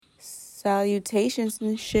Salutations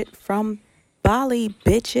and shit from Bali,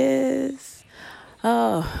 bitches.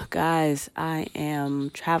 Oh, guys, I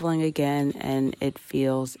am traveling again and it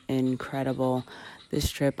feels incredible.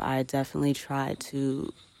 This trip, I definitely tried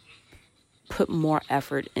to put more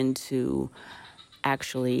effort into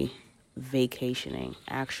actually vacationing,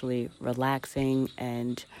 actually relaxing,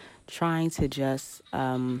 and trying to just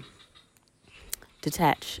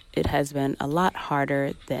detach. It has been a lot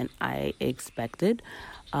harder than I expected.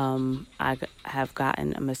 I have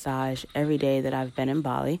gotten a massage every day that I've been in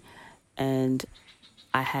Bali, and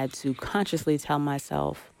I had to consciously tell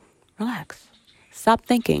myself, relax, stop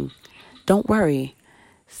thinking, don't worry,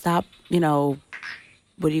 stop, what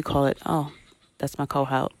do you call it? Oh, that's my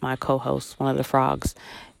co-host, one of the frogs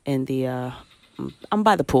in the, I'm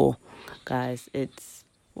by the pool. Guys,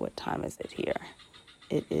 what time is it here?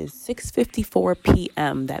 It is 6:54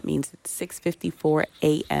 p.m. That means it's 6:54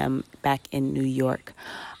 a.m. back in New York.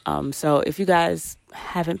 So if you guys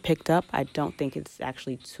haven't picked up, I don't think it's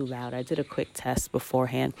actually too loud. I did a quick test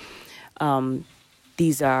beforehand.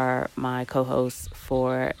 These are my co-hosts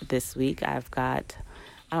for this week. I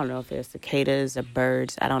don't know if they're cicadas or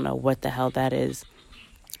birds. I don't know what the hell that is.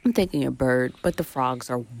 I'm thinking a bird, but the frogs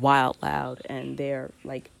are wild loud, and they're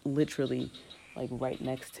literally right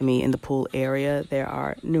next to me in the pool area. There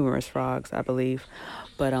are numerous frogs, I believe,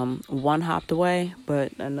 but one hopped away,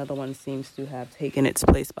 but another one seems to have taken its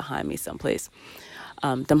place behind me someplace.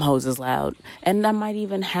 Them hoes is loud, and I might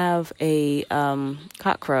even have a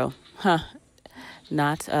cock crow,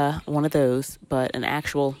 not one of those, but an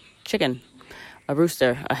actual chicken, a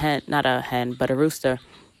rooster, a hen, not a hen, but a rooster.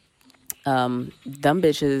 Them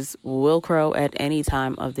bitches will crow at any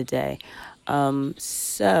time of the day.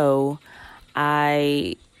 So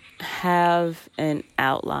I have an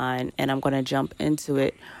outline, and I'm going to jump into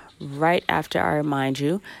it right after I remind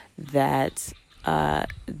you that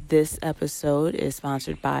this episode is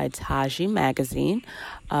sponsored by Taji Magazine,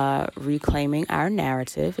 Reclaiming Our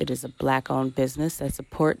Narrative. It is a Black-owned business that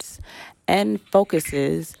supports and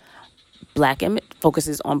focuses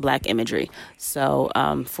on Black imagery. So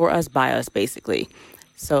for us, by us, basically.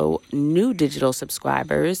 So new digital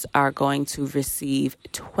subscribers are going to receive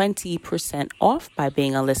 20% off by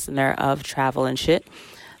being a listener of Travel and Shit.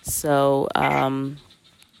 So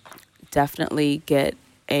definitely get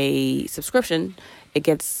a subscription. It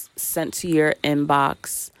gets sent to your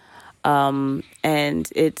inbox, and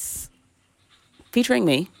it's featuring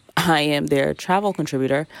me. I am their travel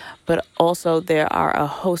contributor, but also there are a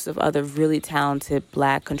host of other really talented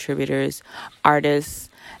Black contributors,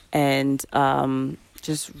 artists, and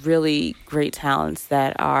just really great talents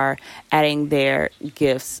that are adding their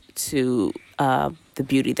gifts to the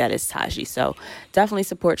beauty that is Taji. So definitely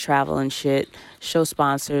support Travel and Shit. Show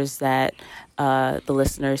sponsors that the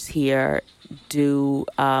listeners here do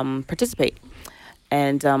participate.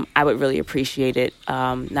 And I would really appreciate it,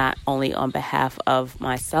 not only on behalf of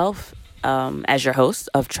myself as your host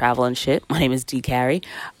of Travel and Shit. My name is D. Carey.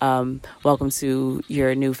 Welcome to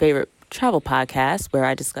your new favorite travel podcast, where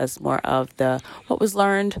I discuss more of what was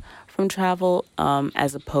learned from travel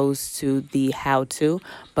as opposed to the how-to.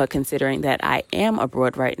 But considering that I am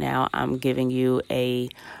abroad right now, I'm giving you a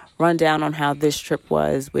rundown on how this trip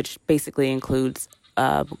was, which basically includes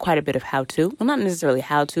quite a bit of how-to. Well, not necessarily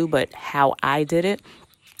how-to, but how I did it.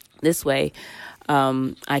 This way,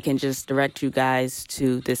 I can just direct you guys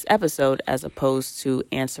to this episode as opposed to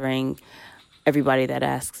answering everybody that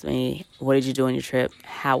asks me, what did you do on your trip?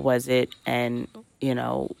 How was it? And,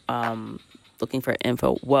 looking for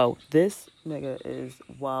info. Whoa, this nigga is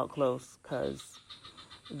wild close, because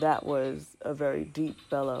that was a very deep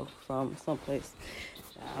bellow from someplace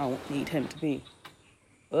I don't need him to be.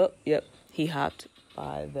 Oh, yep, he hopped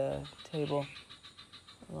by the table.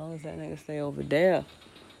 As long as that nigga stay over there.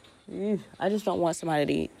 I just don't want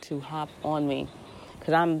somebody to hop on me,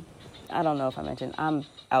 because I don't know if I mentioned, I'm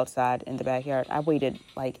outside in the backyard. I waited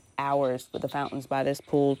hours with the fountains by this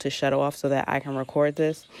pool to shut off so that I can record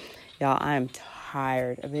this. Y'all, I am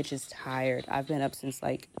tired. A bitch is tired. I've been up since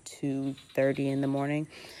 2:30 in the morning.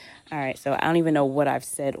 All right, so I don't even know what I've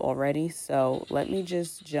said already. So let me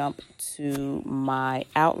just jump to my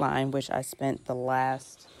outline, which I spent I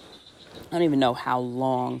don't even know how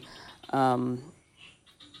long,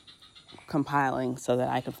 compiling so that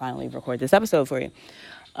I could finally record this episode for you.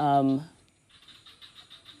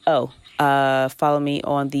 Follow me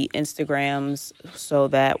on the Instagrams so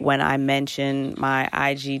that when I mention my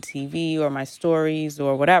IGTV or my stories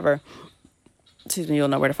or whatever, you'll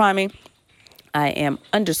know where to find me. I am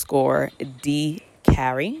 _D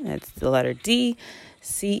Carey. That's the letter D,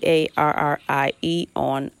 CARRIE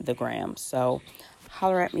on the gram. So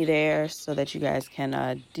holler at me there so that you guys can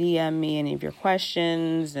DM me any of your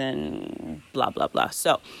questions and blah, blah, blah.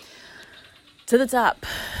 So, to the top.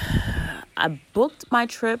 I booked my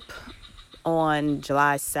trip on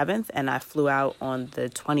July 7th and I flew out on the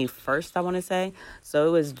 21st, I want to say. So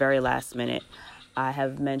it was very last minute. I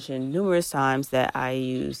have mentioned numerous times that I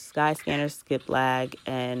use Skyscanner, Skiplag,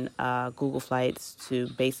 and Google Flights to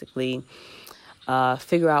basically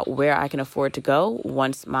figure out where I can afford to go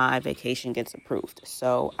once my vacation gets approved.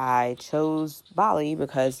 So I chose Bali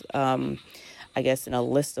because I guess in a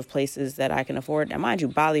list of places that I can afford. Now, mind you,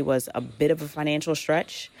 Bali was a bit of a financial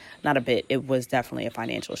stretch. Not a bit. It was definitely a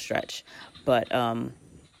financial stretch. But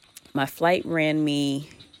my flight ran me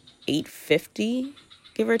 $850,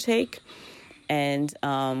 give or take. And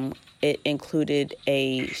it included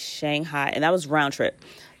a Shanghai, and that was round trip.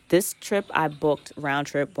 This trip, I booked round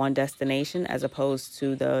trip, one destination, as opposed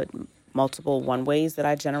to the multiple one-ways that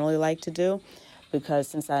I generally like to do. Because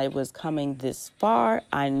since I was coming this far,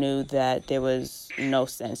 I knew that there was no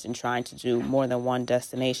sense in trying to do more than one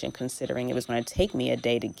destination, considering it was going to take me a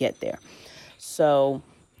day to get there. So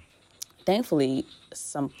thankfully,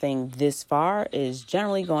 something this far is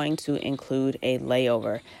generally going to include a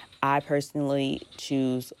layover. I personally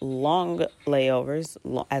choose long layovers,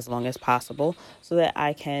 as long as possible, so that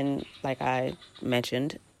I can, like I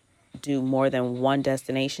mentioned, do more than one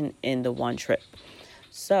destination in the one trip.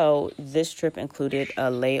 So this trip included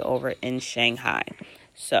a layover in Shanghai.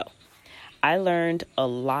 So I learned a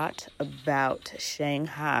lot about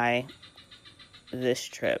Shanghai this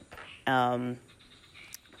trip.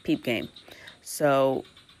 Peep game. So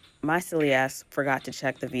my silly ass forgot to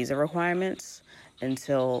check the visa requirements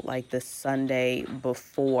until like the Sunday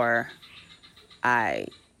before I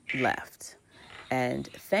left. And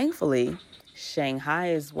thankfully, Shanghai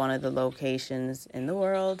is one of the locations in the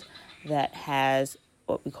world that has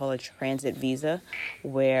what we call a transit visa,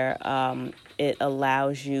 where it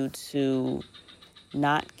allows you to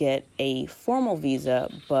not get a formal visa,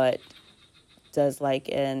 but does like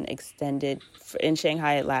an extended, in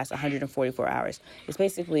Shanghai it lasts 144 hours. It's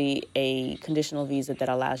basically a conditional visa that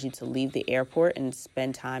allows you to leave the airport and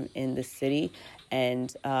spend time in the city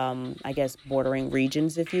and I guess bordering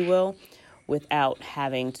regions, if you will, without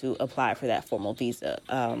having to apply for that formal visa.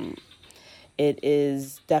 It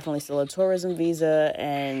is definitely still a tourism visa,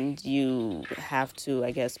 and you have to,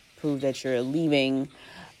 I guess, prove that you're leaving.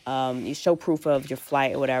 You show proof of your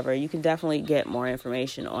flight or whatever. You can definitely get more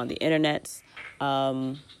information on the internet.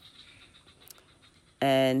 And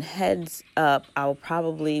heads up, I will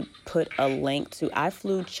probably put a link to, I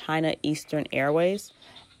flew China Eastern Airways,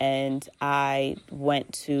 and I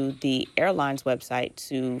went to the airline's website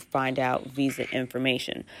to find out visa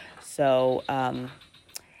information. So,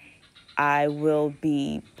 I will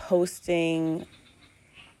be posting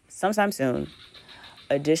sometime soon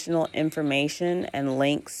additional information and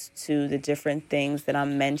links to the different things that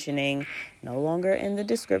I'm mentioning, no longer in the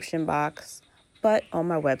description box, but on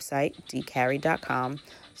my website, dcarry.com,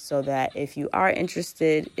 so that if you are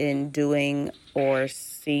interested in doing or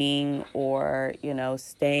seeing or,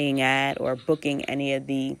 staying at or booking any of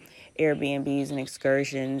the Airbnbs and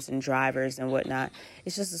excursions and drivers and whatnot,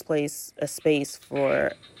 it's just a space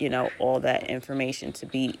for, all that information to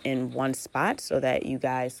be in one spot so that you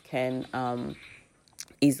guys can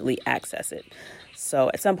easily access it. So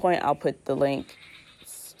at some point, I'll put the link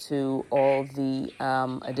to all the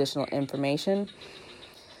additional information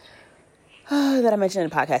that I mentioned in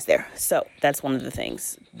the podcast there. So that's one of the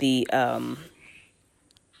things. The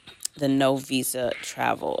no visa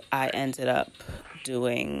travel. I ended up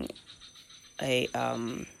doing I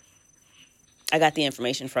got the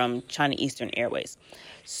information from China Eastern Airways.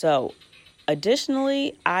 So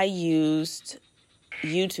additionally, I used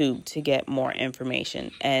YouTube to get more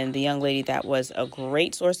information. And the young lady that was a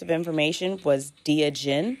great source of information was Dia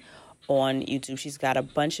Jin on YouTube. She's got a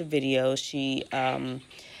bunch of videos. She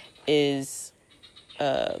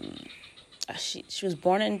she was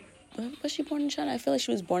born in, was she born in China? I feel like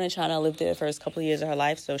she was born in China, lived there the first couple of years of her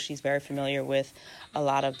life, so she's very familiar with a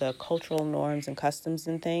lot of the cultural norms and customs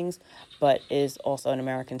and things, but is also an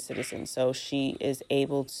American citizen. So she is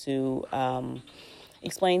able to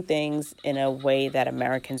explain things in a way that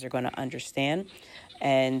Americans are going to understand.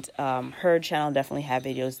 And her channel definitely had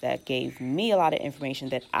videos that gave me a lot of information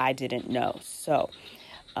that I didn't know. So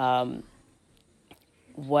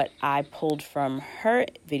what I pulled from her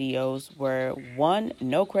videos were, one,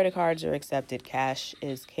 no credit cards are accepted. Cash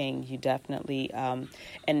is king. You definitely,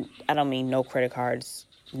 and I don't mean no credit cards,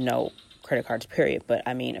 period, but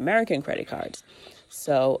I mean American credit cards.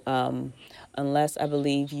 So unless I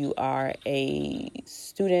believe you are a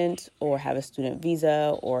student or have a student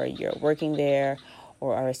visa or you're working there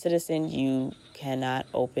or are a citizen, you cannot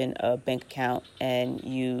open a bank account and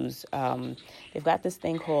use, they've got this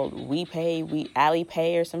thing called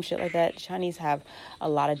Alipay or some shit like that. Chinese have a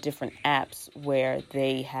lot of different apps where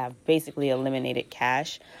they have basically eliminated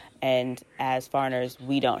cash. And as foreigners,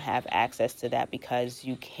 we don't have access to that because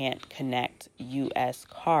you can't connect U.S.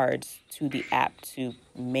 cards to the app to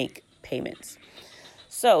make payments.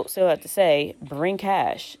 So I have to say, bring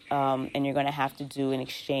cash, and you're going to have to do an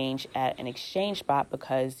exchange at an exchange spot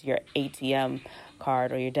because your ATM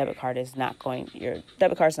card or your debit card is not going to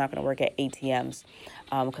work at ATMs.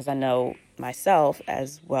 Because I know myself,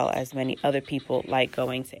 as well as many other people, like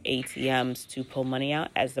going to ATMs to pull money out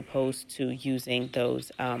as opposed to using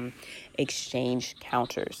those exchange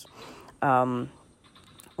counters,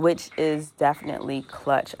 which is definitely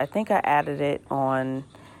clutch. I think I added it on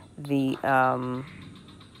the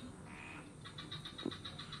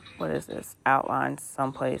outline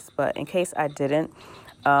someplace, but in case I didn't,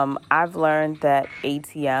 I've learned that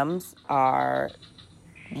ATMs are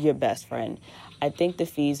your best friend. I think the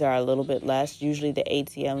fees are a little bit less. Usually the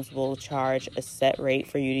ATMs will charge a set rate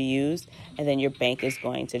for you to use, and then your bank is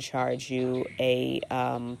going to charge you a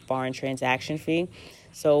foreign transaction fee.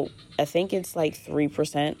 So I think it's like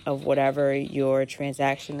 3% of whatever your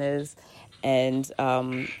transaction is, and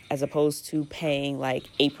as opposed to paying like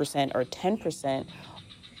 8% or 10%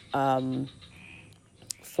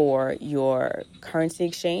 for your currency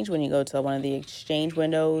exchange when you go to one of the exchange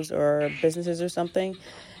windows or businesses or something,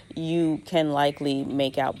 you can likely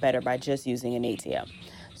make out better by just using an ATM.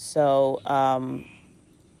 So,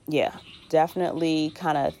 definitely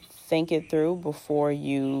kind of think it through before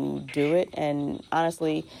you do it. And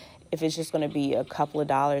honestly, if it's just going to be a couple of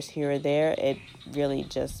dollars here or there, it really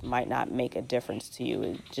just might not make a difference to you.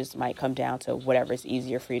 It just might come down to whatever is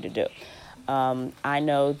easier for you to do. I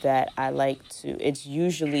know that it's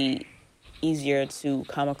usually easier to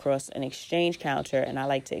come across an exchange counter, and I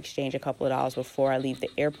like to exchange a couple of dollars before I leave the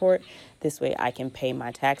airport. This way I can pay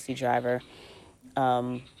my taxi driver,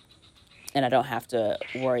 and I don't have to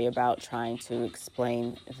worry about trying to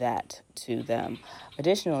explain that to them.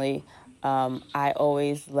 Additionally, I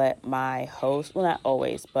always let my host, well, not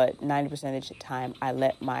always, but 90% of the time, I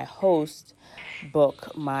let my host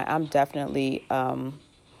book I'm definitely, I'm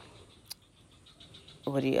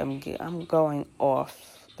going off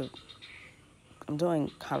I'm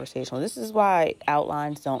doing conversational. This is why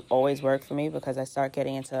outlines don't always work for me, because I start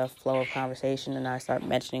getting into a flow of conversation and I start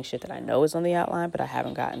mentioning shit that I know is on the outline, but I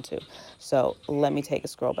haven't gotten to. So let me take a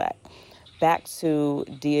scroll back. Back to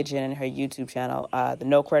Deogen and her YouTube channel, the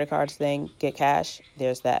no credit cards thing, get cash.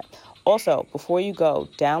 There's that. Also, before you go,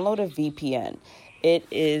 download a VPN. It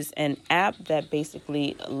is an app that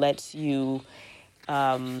basically lets you,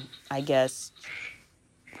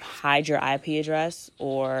 hide your IP address,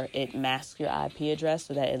 or it masks your IP address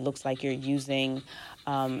so that it looks like you're using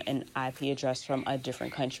an IP address from a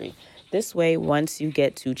different country. This way, once you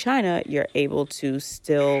get to China, you're able to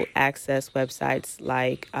still access websites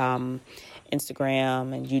like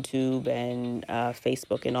Instagram and YouTube and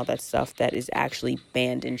Facebook and all that stuff that is actually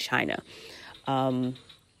banned in China,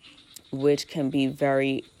 which can be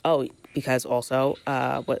because also,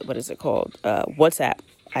 what is it called? WhatsApp,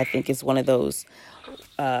 I think, is one of those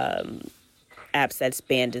apps that's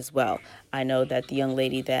banned as well. I know that the young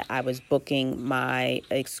lady that I was booking my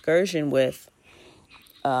excursion with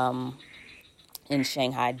in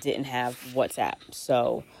Shanghai didn't have WhatsApp.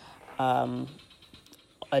 So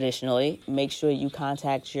additionally, make sure you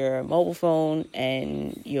contact your mobile phone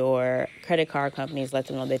and your credit card companies, let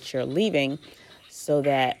them know that you're leaving so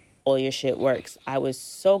that all your shit works. I was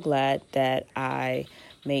so glad that I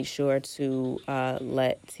made sure to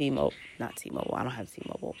let I don't have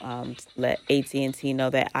T-Mobile, let AT&T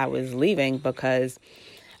know that I was leaving, because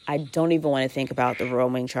I don't even want to think about the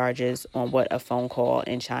roaming charges on what a phone call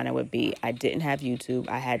in China would be. I didn't have YouTube.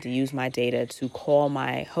 I had to use my data to call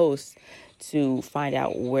my host to find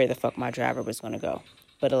out where the fuck my driver was going to go.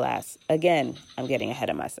 But alas, again, I'm getting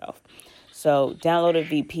ahead of myself. So download a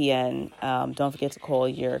VPN. Don't forget to call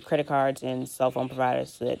your credit cards and cell phone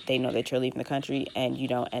providers so that they know that you're leaving the country and you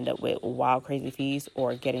don't end up with wild, crazy fees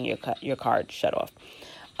or getting your card shut off.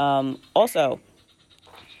 Also,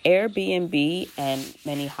 Airbnb and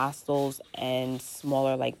many hostels and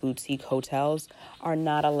smaller like boutique hotels are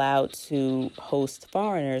not allowed to host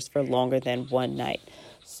foreigners for longer than one night.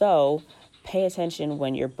 So pay attention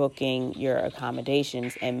when you're booking your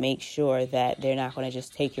accommodations and make sure that they're not going to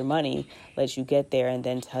just take your money, let you get there, and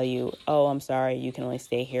then tell you, oh, I'm sorry, you can only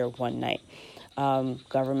stay here one night.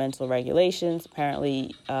 Governmental regulations,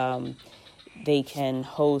 apparently they can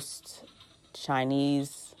host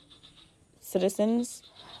Chinese citizens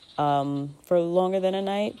for longer than a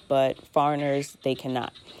night, but foreigners, they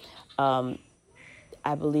cannot.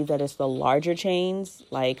 I believe that it's the larger chains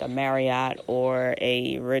like a Marriott or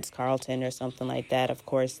a Ritz-Carlton or something like that, of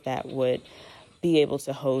course, that would be able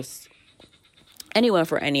to host anyone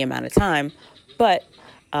for any amount of time. But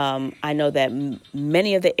I know that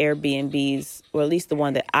many of the Airbnbs, or at least the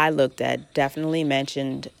one that I looked at, definitely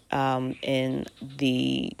mentioned in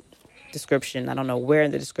the description, I don't know where in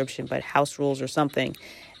the description, but house rules or something,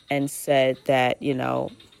 and said that,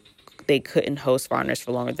 they couldn't host foreigners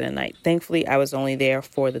for longer than a night. Thankfully, I was only there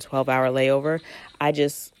for the 12-hour layover.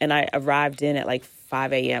 I arrived in at like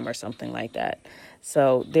 5 a.m. or something like that.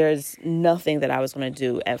 So there's nothing that I was going to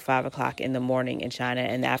do at 5 o'clock in the morning in China.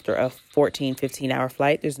 And after a 15-hour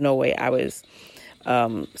flight, there's no way I was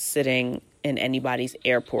sitting in anybody's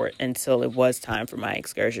airport until it was time for my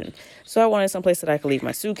excursion. So I wanted someplace that I could leave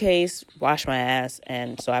my suitcase, wash my ass.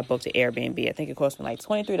 And so I booked an Airbnb. I think it cost me like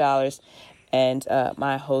 $23. And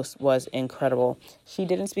my host was incredible. She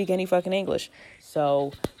didn't speak any fucking English.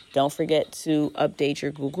 So don't forget to update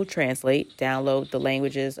your Google Translate. Download the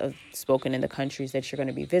languages spoken in the countries that you're going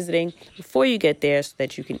to be visiting before you get there so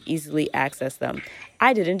that you can easily access them.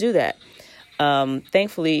 I didn't do that.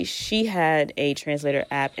 Thankfully, she had a translator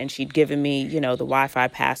app and she'd given me, the Wi-Fi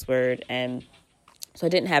password. And so I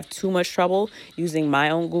didn't have too much trouble using my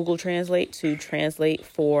own Google Translate to translate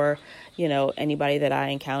for, anybody that I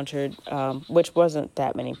encountered, which wasn't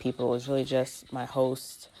that many people. It was really just my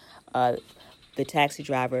host, the taxi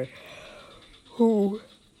driver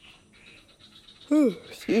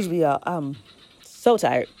excuse me, y'all. I'm so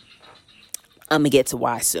tired. I'm going to get to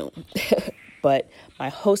why soon. But my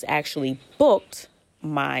host actually booked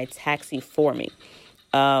my taxi for me.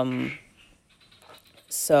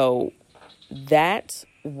 So that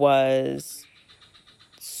was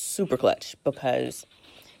super clutch because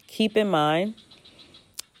keep in mind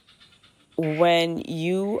when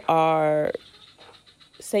you are,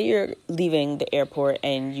 say you're leaving the airport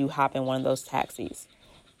and you hop in one of those taxis,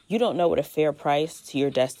 you don't know what a fair price to your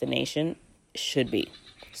destination should be.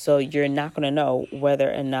 So you're not going to know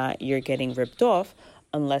whether or not you're getting ripped off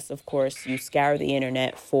unless, of course, you scour the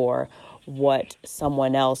internet for what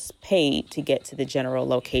someone else paid to get to the general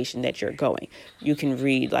location that you're going. You can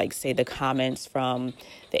read, say, the comments from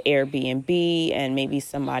the Airbnb, and maybe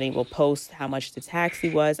somebody will post how much the taxi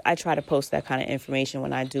was. I try to post that kind of information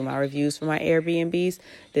when I do my reviews for my Airbnbs.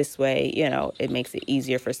 This way, it makes it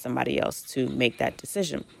easier for somebody else to make that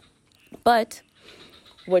decision. But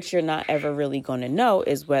what you're not ever really going to know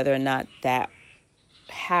is whether or not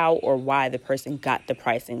how or why the person got the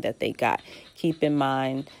pricing that they got. Keep in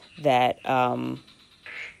mind that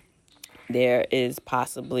there is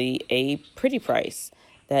possibly a pretty price,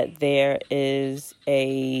 that there is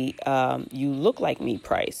a you look like me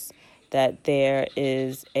price, that there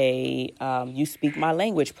is a you speak my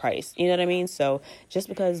language price. You know what I mean? So just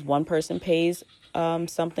because one person pays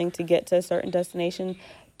something to get to a certain destination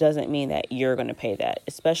doesn't mean that you're going to pay that,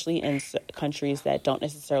 especially in countries that don't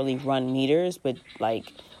necessarily run meters, but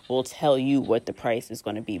will tell you what the price is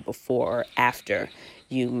going to be before or after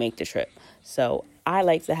you make the trip. So I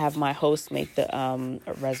like to have my host make the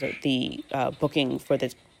booking for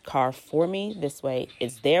the car for me. This way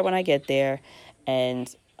it's there when I get there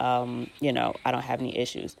and, I don't have any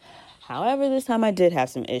issues. However, this time I did have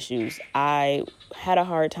some issues. I had a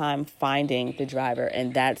hard time finding the driver,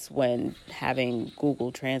 and that's when having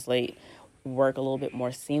Google Translate work a little bit more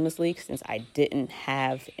seamlessly since I didn't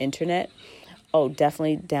have internet. Oh,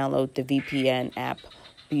 definitely download the VPN app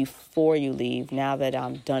before you leave. Now that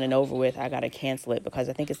I'm done and over with, I got to cancel it because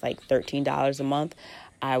I think it's like $13 a month.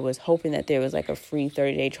 I was hoping that there was a free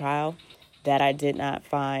 30-day trial. That I did not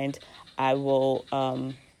find. I will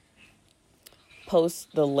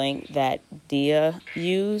post the link that Dia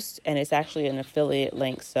used, and it's actually an affiliate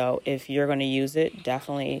link. So if you're going to use it,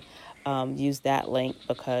 definitely use that link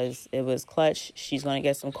because it was clutch. She's going to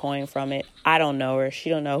get some coin from it. I don't know her. She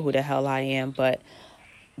don't know who the hell I am, but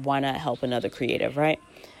why not help another creative, right?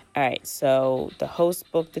 All right. So the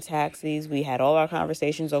host booked the taxis. We had all our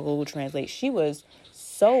conversations on Google Translate. She was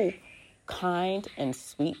so kind and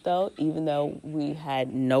sweet though, even though we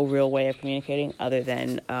had no real way of communicating other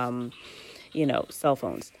than, cell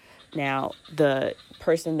phones. Now, the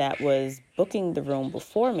person that was booking the room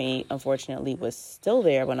before me, unfortunately, was still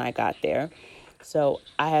there when I got there. So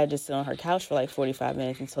I had to sit on her couch for 45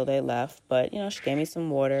 minutes until they left. But, she gave me some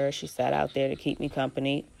water. She sat out there to keep me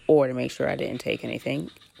company or to make sure I didn't take anything.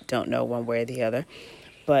 Don't know one way or the other.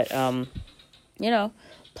 But,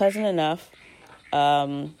 pleasant enough.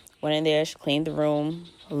 Went in there, she cleaned the room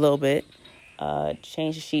a little bit.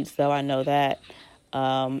 Changed the sheets, though, I know that.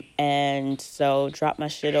 And so dropped my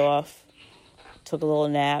shit off, took a little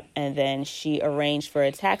nap, and then she arranged for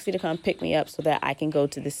a taxi to come pick me up so that I can go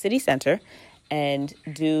to the city center and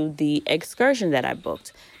do the excursion that I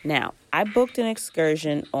booked. Now, I booked an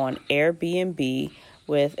excursion on Airbnb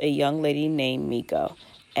with a young lady named Miko,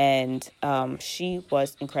 and she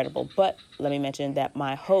was incredible. But let me mention that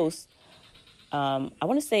my host, I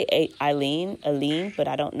want to say Aline, but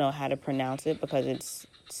I don't know how to pronounce it because it's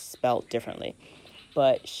spelled differently.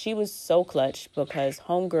 But she was so clutch because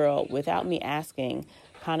homegirl, without me asking,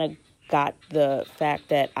 kind of got the fact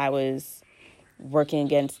that I was working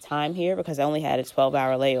against time here because I only had a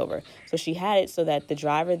 12-hour layover. So she had it so that the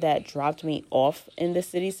driver that dropped me off in the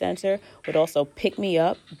city center would also pick me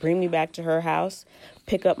up, bring me back to her house,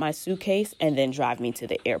 pick up my suitcase, and then drive me to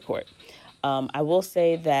the airport. I will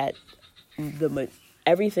say that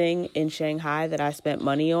everything in Shanghai that I spent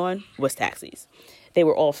money on was taxis. They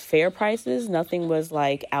were all fair prices. Nothing was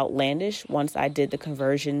like outlandish once I did the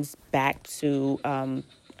conversions back to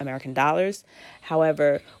American dollars.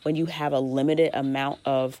 However, when you have a limited amount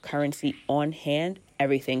of currency on hand,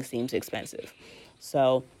 everything seems expensive.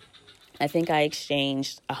 So I think I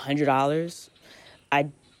exchanged $100. I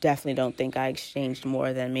definitely don't think I exchanged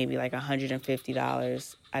more than maybe like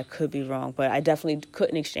 $150. I could be wrong, but I definitely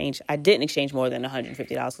didn't exchange more than $150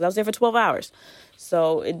 because I was there for 12 hours.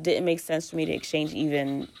 So it didn't make sense for me to exchange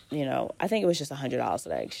even, I think it was just $100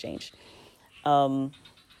 that I exchanged.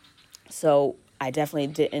 So I definitely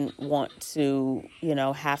didn't want to,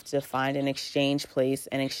 have to find an exchange place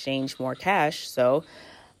and exchange more cash. So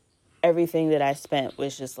everything that I spent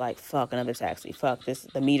was just like, fuck, another taxi. Fuck this.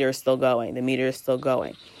 The meter is still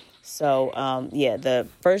going. So, the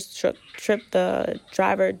first trip, the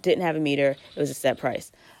driver didn't have a meter. It was a set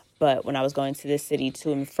price. But when I was going to this city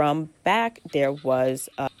to and from back, there was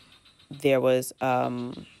a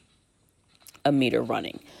meter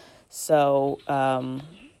running. So,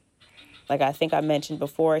 like I think I mentioned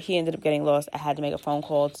before, he ended up getting lost. I had to make a phone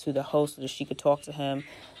call to the host so that she could talk to him.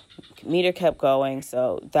 Meter kept going,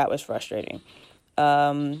 so that was frustrating.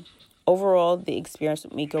 Overall, the experience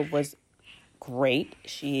with Miko was great.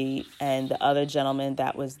 She and the other gentleman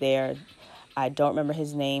that was there, I don't remember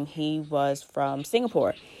his name. He was from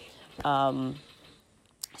Singapore. So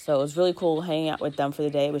it was really cool hanging out with them for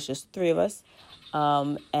the day. It was just three of us.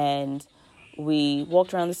 And we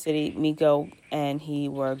walked around the city. Miko and he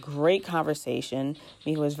were a great conversation.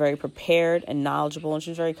 Miko was very prepared and knowledgeable, and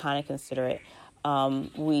she was very kind and considerate.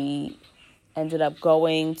 We ended up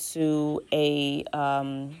going to a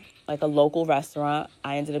local restaurant.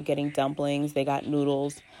 I ended up getting dumplings. They got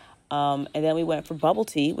noodles. And then we went for bubble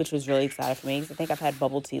tea, which was really exciting for me because I think I've had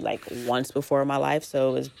bubble tea like once before in my life. So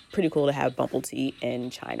it was pretty cool to have bubble tea in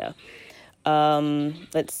China.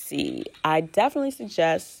 Let's see. I definitely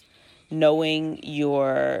suggest knowing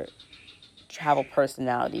your travel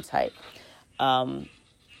personality type.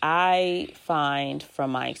 I find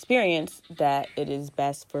from my experience that it is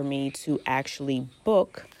best for me to actually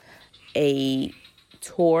book a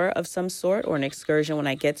tour of some sort or an excursion when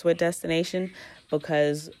I get to a destination,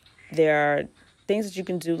 because there are things that you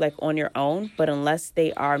can do like on your own, but unless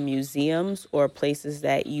they are museums or places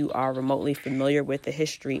that you are remotely familiar with the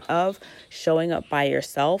history of, showing up by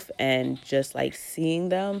yourself and just like seeing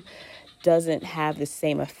them doesn't have the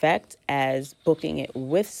same effect as booking it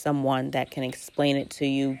with someone that can explain it to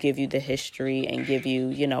you, give you the history, and give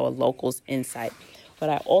you, a local's insight.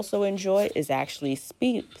 What I also enjoy is actually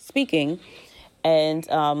speaking and,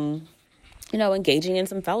 engaging in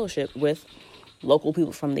some fellowship with local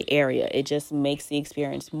people from the area. It just makes the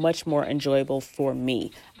experience much more enjoyable for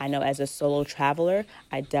me. I know as a solo traveler,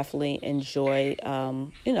 I definitely enjoy,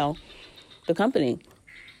 the company.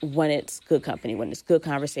 When it's good company, when it's good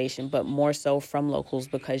conversation, but more so from locals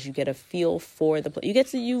because you get a feel for the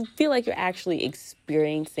place. You feel like you're actually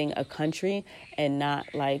experiencing a country and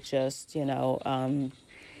not like just,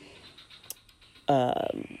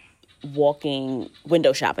 walking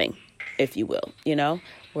window shopping, if you will,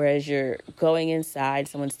 whereas you're going inside,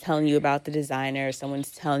 someone's telling you about the designer, someone's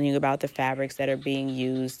telling you about the fabrics that are being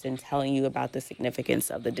used and telling you about the significance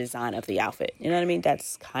of the design of the outfit. You know what I mean?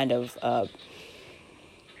 That's kind of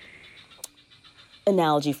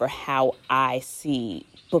analogy for how I see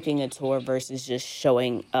booking a tour versus just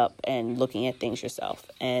showing up and looking at things yourself.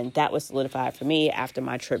 And that was solidified for me after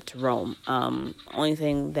my trip to Rome. Only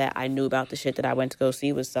thing that I knew about the shit that I went to go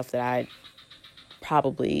see was stuff that I'd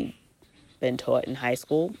probably been taught in high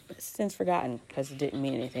school, since forgotten because it didn't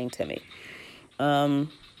mean anything to me. So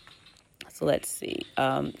let's see.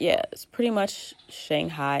 It's pretty much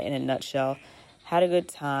Shanghai in a nutshell. Had a good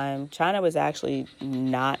time. China was actually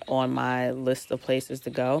not on my list of places to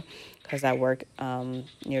go because I work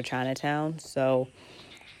near Chinatown. So,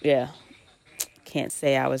 yeah, can't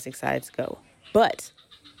say I was excited to go. But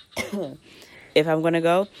if I'm going to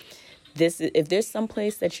go, if there's some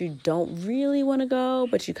place that you don't really want to go,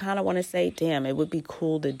 but you kind of want to say, damn, it would be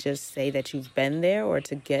cool to just say that you've been there, or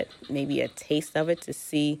to get maybe a taste of it, to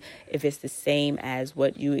see if it's the same as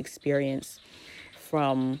what you experience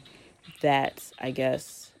from that, I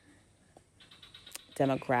guess,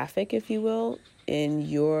 demographic, if you will, in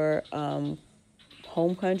your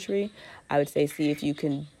home country, I would say see if you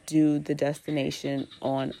can do the destination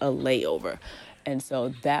on a layover. And so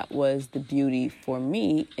that was the beauty for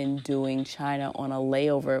me in doing China on a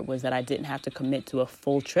layover, was that I didn't have to commit to a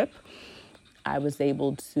full trip. I was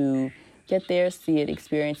able to get there, see it,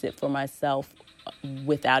 experience it for myself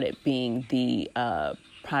without it being the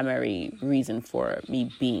primary reason for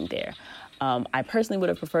me being there. I personally would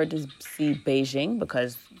have preferred to see Beijing,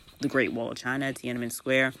 because the Great Wall of China, Tiananmen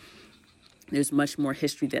Square, there's much more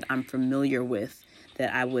history that I'm familiar with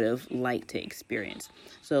that I would have liked to experience.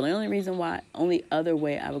 So the only other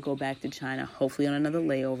way I would go back to China, hopefully on another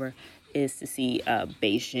layover, is to see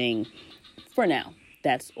Beijing. For now,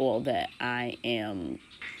 that's all that I am,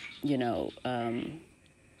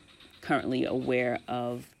 currently aware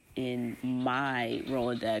of in my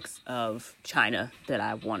Rolodex of China that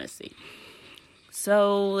I want to see.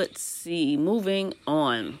 So let's see, moving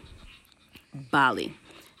on. Bali.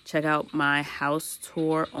 Check out my house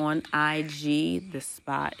tour on IG. The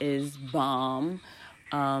spot is bomb.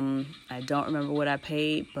 I don't remember what I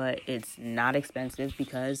paid, but it's not expensive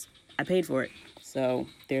because I paid for it. So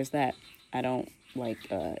there's that. I don't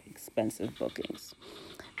like expensive bookings.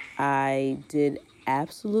 I did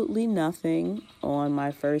absolutely nothing on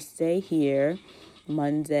my first day here.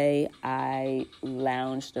 Monday, I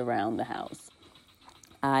lounged around the house.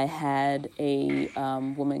 I had a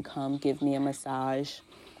woman come give me a massage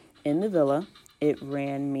in the villa. It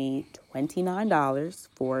ran me $29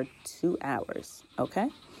 for 2 hours.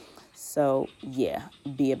 Okay? So, yeah,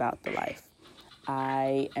 be about the life.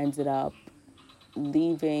 I ended up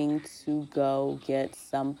leaving to go get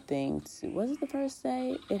something was it the first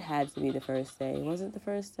day? It had to be the first day. Was it the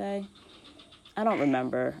first day? I don't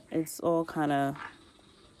remember. It's all kind of,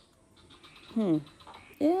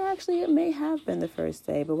 Yeah, actually, it may have been the first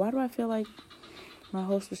day, but why do I feel like my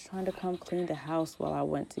host was trying to come clean the house while I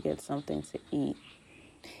went to get something to eat?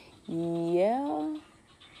 Yeah,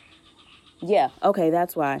 okay,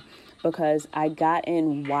 that's why. Because I got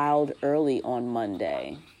in wild early on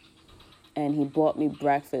Monday, and he bought me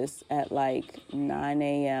breakfast at like 9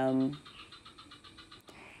 a.m.,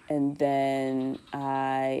 and then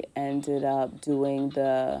I ended up doing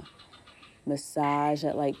the massage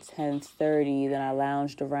at like 10:30. Then I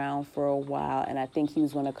lounged around for a while, and I think he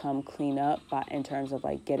was going to come clean up in terms of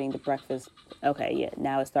like getting the breakfast. Okay, yeah,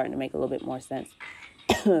 now it's starting to make a little bit more sense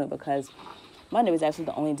because Monday was actually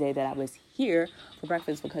the only day that I was here for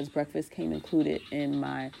breakfast, because breakfast came included in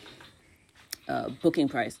my booking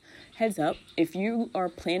price. Heads up, if you are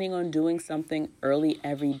planning on doing something early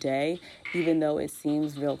every day, even though it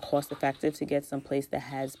seems real cost effective to get some place that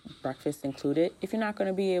has breakfast included, if you're not going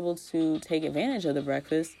to be able to take advantage of the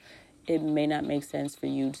breakfast, it may not make sense for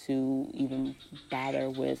you to even bother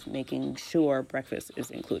with making sure breakfast is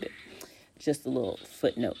included. Just a little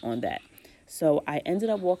footnote on that. So I ended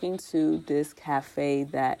up walking to this cafe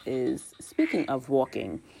that is, speaking of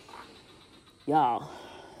walking, y'all,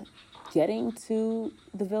 getting to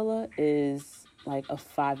the villa is like a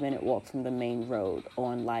 5-minute walk from the main road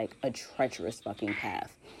on like a treacherous fucking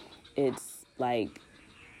path. It's like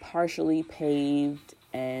partially paved,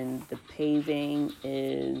 and the paving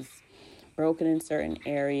is broken in certain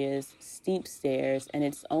areas, steep stairs, and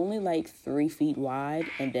it's only like 3 feet wide,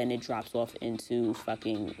 and then it drops off into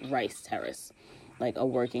fucking rice terrace. Like a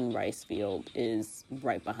working rice field is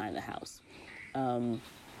right behind the house.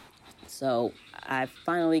 So I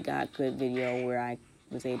finally got good video where I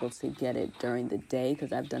was able to get it during the day,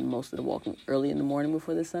 because I've done most of the walking early in the morning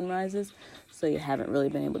before the sun rises. So you haven't really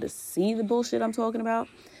been able to see the bullshit I'm talking about.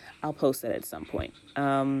 I'll post that at some point.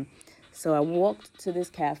 So I walked to this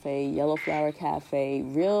cafe, Yellow Flower Cafe,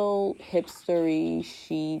 real hipstery,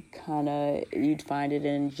 chic, kind of, you'd find it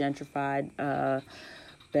in gentrified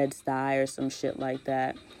Bed-Stuy or some shit like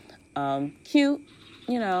that. Cute.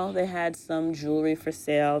 They had some jewelry for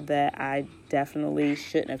sale that I definitely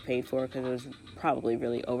shouldn't have paid for, because it was probably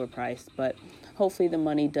really overpriced. But hopefully the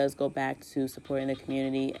money does go back to supporting the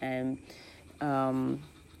community and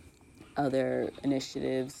other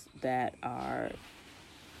initiatives that are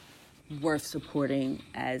worth supporting,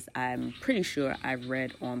 as I'm pretty sure I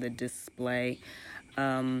read on the display.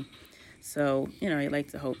 So, you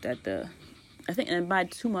like to hope that the I think, and by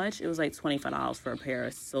too much, it was like $25 for a pair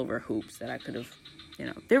of silver hoops that I could have,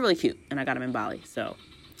 they're really cute, and I got them in Bali. So,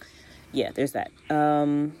 yeah, there's that.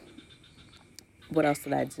 What else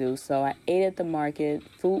did I do? So I ate at the market.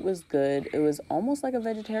 Food was good. It was almost like a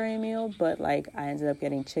vegetarian meal, but like I ended up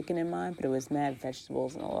getting chicken in mine, but it was mad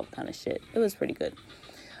vegetables and all that kind of shit. It was pretty good.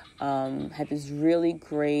 Had this really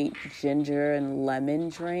great ginger and lemon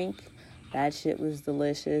drink. That shit was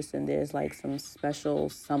delicious. And there's like some special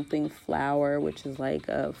something flour, which is like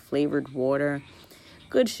a flavored water.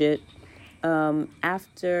 Good shit.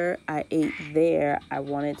 After I ate there, I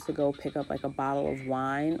wanted to go pick up like a bottle of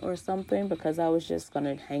wine or something because I was just going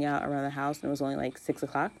to hang out around the house and it was only like 6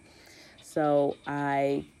 o'clock. So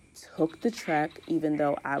I took the trek, even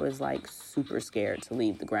though I was like super scared to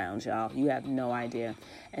leave the grounds, y'all. You have no idea.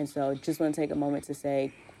 And so just want to take a moment to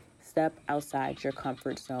say, step outside your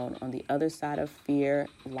comfort zone. On the other side of fear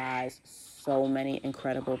lies so many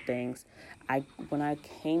incredible things. When I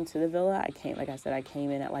came to the villa, I came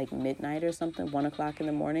in at like midnight or something, 1 o'clock in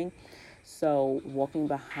the morning. So walking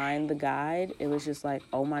behind the guide, it was just like,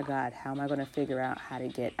 oh my God, how am I going to figure out how to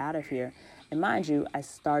get out of here? And mind you, I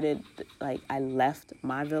left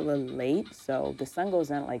my villa late. So the sun goes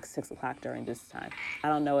down at like 6 o'clock during this time. I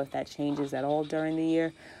don't know if that changes at all during the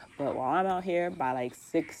year, but while I'm out here by like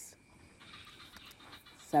 6,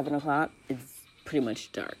 7 o'clock, it's pretty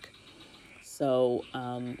much dark. So,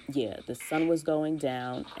 the sun was going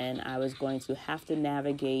down and I was going to have to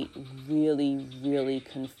navigate really, really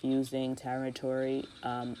confusing territory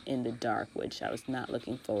in the dark, which I was not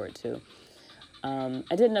looking forward to. I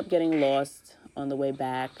did end up getting lost on the way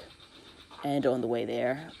back and on the way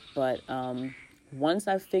there. But once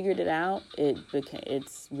I figured it out,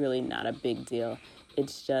 it's really not a big deal.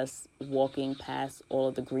 It's just walking past all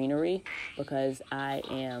of the greenery because I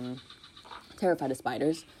am terrified of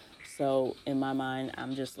spiders. So in my mind,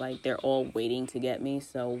 I'm just like, they're all waiting to get me.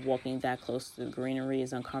 So walking that close to the greenery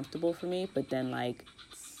is uncomfortable for me. But then like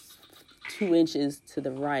 2 inches to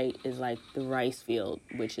the right is like the rice field,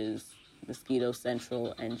 which is mosquito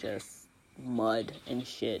central and just mud and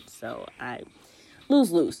shit. So I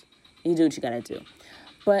lose. You do what you gotta do.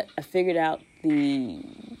 But I figured out the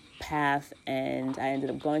path and I ended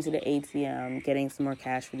up going to the ATM, getting some more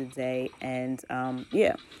cash for the day. And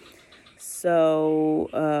So,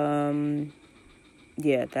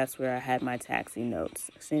 that's where I had my taxi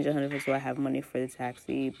notes. Exchange 100 so I have money for the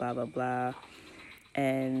taxi, blah, blah, blah.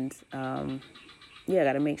 And, I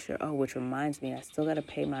got to make sure. Oh, which reminds me, I still got to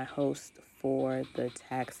pay my host for the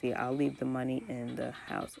taxi. I'll leave the money in the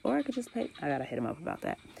house. Or I could just pay. I got to hit him up about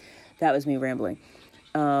that. That was me rambling.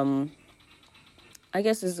 I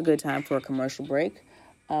guess this is a good time for a commercial break.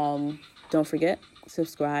 Don't forget,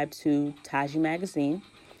 subscribe to Taji Magazine.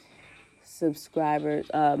 Listeners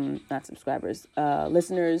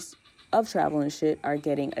of Travel and Shit are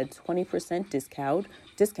getting a 20%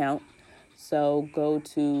 discount. So go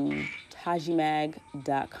to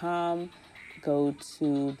tajimag.com, go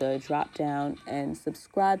to the drop down and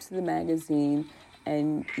subscribe to the magazine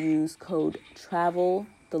and use code TRAVEL,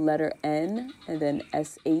 the letter N, and then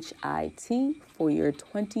SHIT for your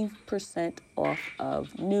 20% off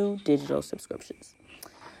of new digital subscriptions.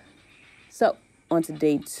 So, on to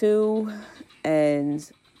day 2,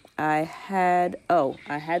 and I had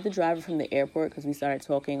the driver from the airport, because we started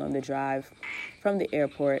talking on the drive from the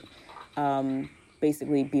airport,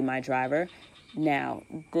 basically be my driver. Now,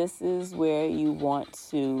 this is where you want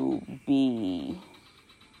to be,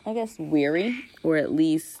 I guess, wary, or at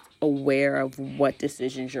least aware of what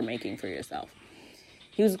decisions you're making for yourself.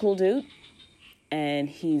 He was a cool dude, and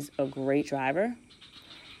he's a great driver,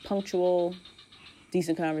 punctual,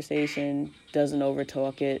 decent conversation, doesn't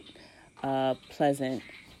overtalk it, pleasant,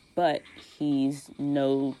 but he's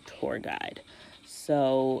no tour guide.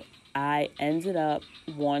 So I ended up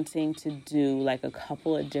wanting to do like a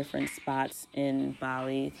couple of different spots in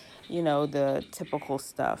Bali, the typical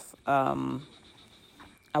stuff.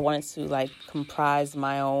 I wanted to like comprise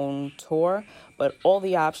my own tour, but all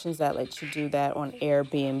the options that let you do that on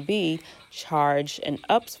Airbnb charge an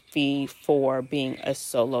up fee for being a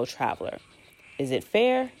solo traveler. Is it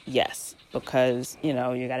fair? Yes, because, you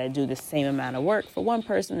got to do the same amount of work for one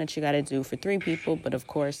person that you got to do for 3 people. But, of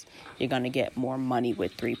course, you're going to get more money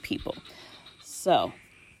with 3 people. So,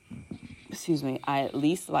 I at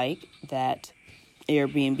least like that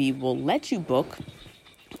Airbnb will let you book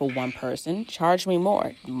for one person, charge me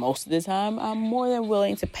more. Most of the time, I'm more than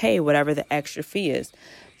willing to pay whatever the extra fee is.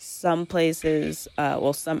 Some places,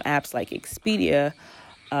 some apps like Expedia,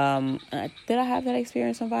 did I have that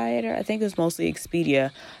experience on Viator? I think it was mostly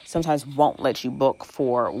Expedia. Sometimes won't let you book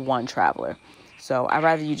for one traveler. So I'd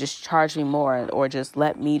rather you just charge me more or just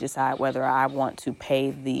let me decide whether I want to pay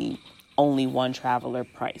the only one traveler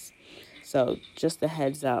price. So just a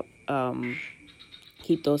heads up,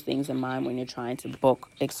 keep those things in mind when you're trying to book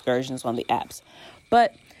excursions on the apps.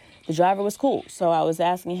 But the driver was cool. So I was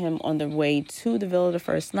asking him on the way to the villa the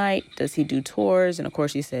first night, does he do tours? And of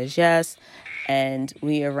course he says yes. And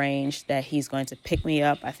we arranged that he's going to pick me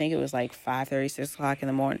up. I think it was like 5:30, 6 o'clock in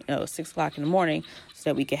the morning. No, 6 o'clock in the morning,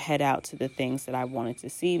 so that we could head out to the things that I wanted to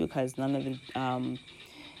see, because none of the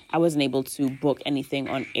I wasn't able to book anything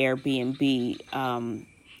on Airbnb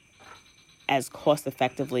as cost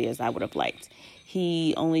effectively as I would have liked.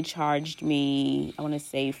 He only charged me, I want to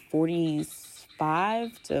say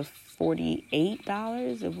 $45 to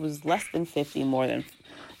 $48. It was less than 50 more than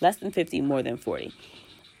 40.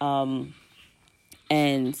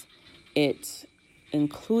 And it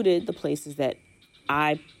included the places that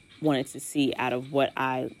I wanted to see out of what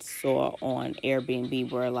I saw on Airbnb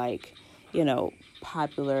were like,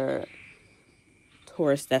 popular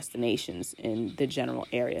tourist destinations in the general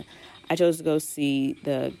area. I chose to go see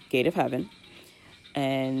the Gate of Heaven,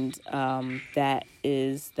 and that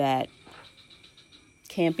is that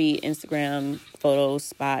campy Instagram photo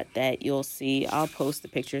spot that you'll see. I'll post the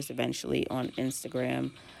pictures eventually on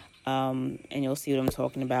Instagram, and you'll see what I'm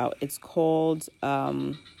talking about. It's called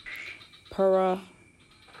Pura.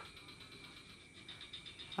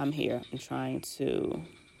 I'm trying to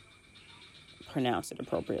pronounce it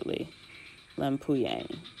appropriately.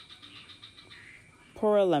 Lempuyang.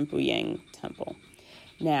 Pura Lempuyang Temple.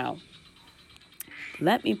 Now,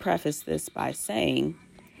 let me preface this by saying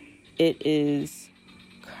it is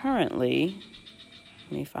currently,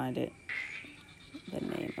 let me find it, the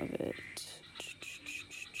name of it.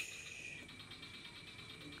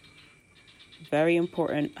 Very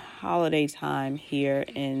important holiday time here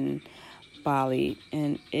in Bali,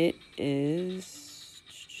 and it is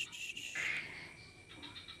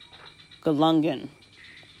Galungan.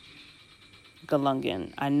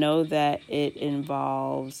 I know that it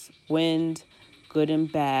involves wind, good and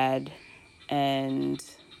bad, and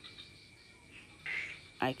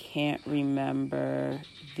I can't remember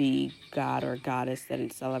the god or goddess that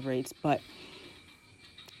it celebrates, but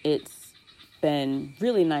it's been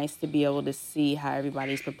really nice to be able to see how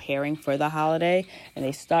everybody's preparing for the holiday. And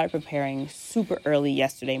they started preparing super early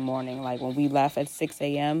yesterday morning. Like when we left at 6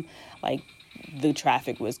 a.m., like the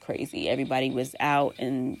traffic was crazy. Everybody was out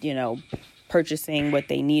and, purchasing what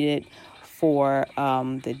they needed for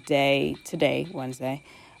the day today, Wednesday.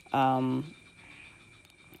 And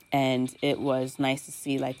it was nice to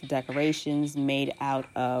see like the decorations made out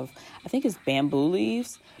of, I think it's bamboo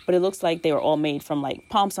leaves, but it looks like they were all made from like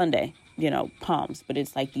Palm Sunday, palms, but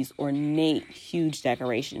it's like these ornate, huge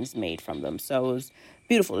decorations made from them. So it was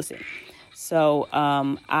beautiful to see. So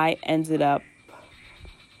I ended up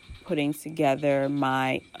putting together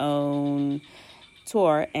my own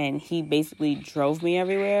tour, and he basically drove me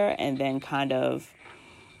everywhere and then kind of,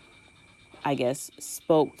 I guess,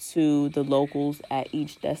 spoke to the locals at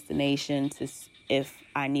each destination to if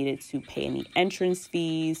I needed to pay any entrance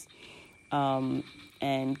fees and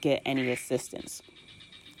get any assistance.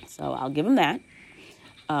 So I'll give him that.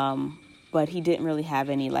 But he didn't really have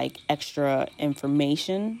any like extra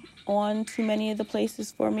information on too many of the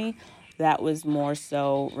places for me. That was more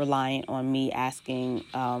so reliant on me asking,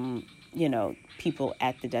 people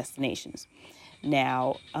at the destinations.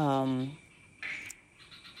 Now, a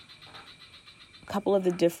couple of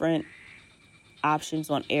the different options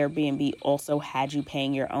on Airbnb also had you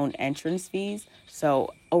paying your own entrance fees.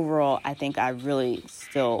 So overall, I think I really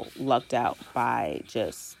still lucked out by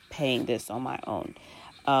just paying this on my own.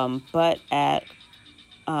 But at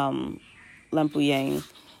Lempuyang,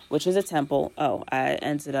 which is a temple, I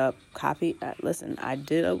ended up listen, I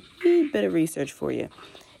did a wee bit of research for you.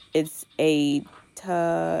 It's a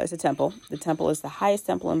temple. The temple is the highest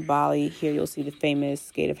temple in Bali. Here you'll see the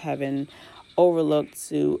famous Gate of Heaven overlooked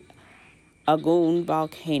to Agung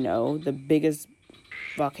volcano, the biggest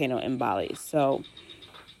volcano in Bali. So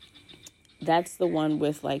that's the one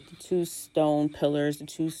with like the two stone pillars, the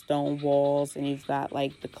two stone walls, and you've got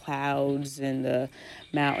like the clouds and the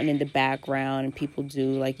mountain in the background, and people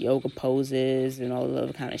do like yoga poses and all the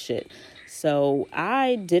other kind of shit. So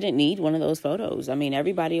I didn't need one of those photos. I mean,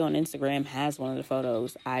 everybody on Instagram has one of the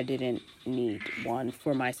photos. I didn't need one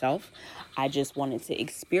for myself. I just wanted to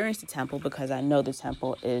experience the temple because I know the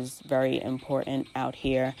temple is very important out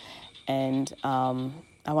here. And I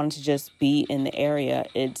wanted to just be in the area.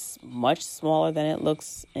 It's much smaller than it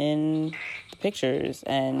looks in the pictures.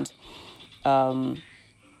 And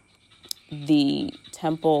the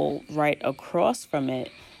temple right across from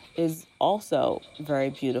it is also very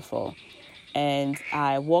beautiful. And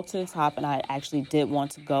I walked to the top, and I actually did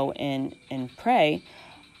want to go in and pray.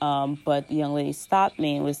 But the young lady stopped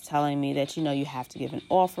me and was telling me that, you have to give an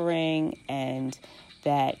offering and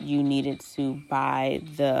that you needed to buy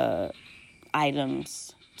the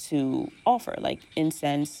items to offer, like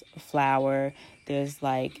incense, flour. There's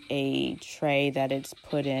like a tray that it's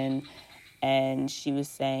put in. And she was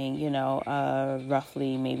saying,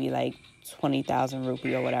 roughly maybe like 20,000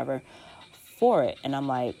 rupee or whatever for it. And I'm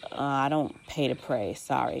like, I don't pay to pray,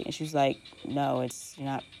 sorry. And she was like, no, you're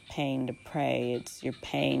not paying to pray. You're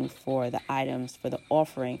paying for the items, for the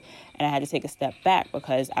offering. And I had to take a step back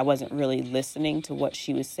because I wasn't really listening to what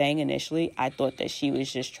she was saying initially. I thought that she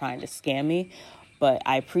was just trying to scam me. But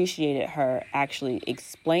I appreciated her actually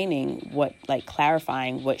explaining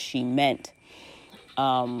clarifying what she meant.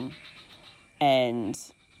 And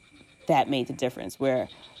that made the difference, where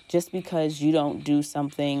just because you don't do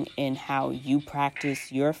something in how you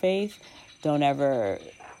practice your faith, don't ever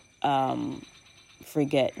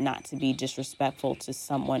forget not to be disrespectful to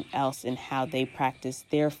someone else in how they practice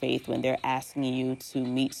their faith when they're asking you to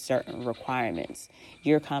meet certain requirements.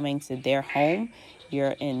 You're coming to their home,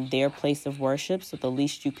 you're in their place of worship, so the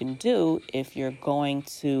least you can do if you're going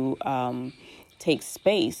to take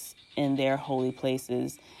space in their holy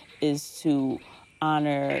places is to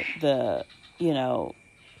honor the,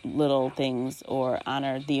 little things, or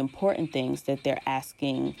honor the important things that they're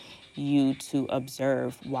asking you to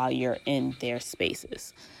observe while you're in their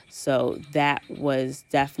spaces. So that was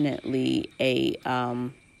definitely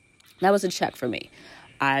that was a check for me.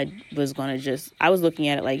 I was looking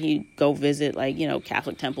at it like you go visit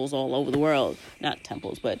Catholic temples all over the world, not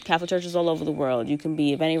temples, but Catholic churches all over the world. You can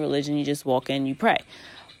be of any religion, you just walk in, you pray.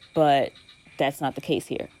 But that's not the case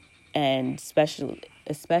here. And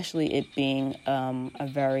especially it being a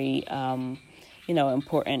very,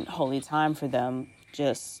 important holy time for them,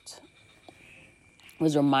 just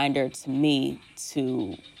was a reminder to me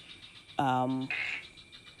to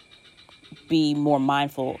be more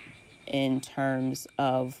mindful in terms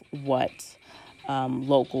of what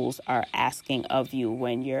locals are asking of you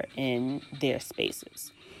when you're in their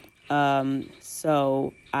spaces.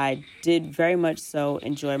 So I did very much so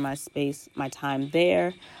enjoy my time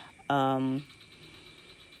there.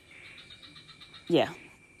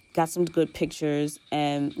 Got some good pictures.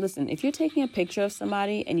 And listen, if you're taking a picture of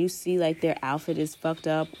somebody and you see their outfit is fucked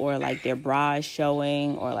up, or their bra is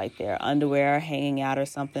showing, or their underwear hanging out or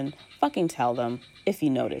something, fucking tell them if you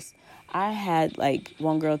notice. I had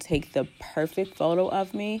one girl take the perfect photo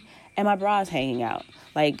of me and my bra is hanging out.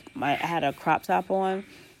 I had a crop top on,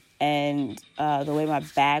 and the way my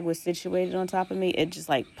bag was situated on top of me, it just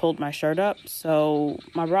pulled my shirt up. So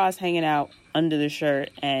my bra is hanging out under the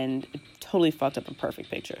shirt, and it totally fucked up a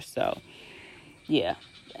perfect picture. So yeah,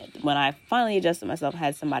 when I finally adjusted myself,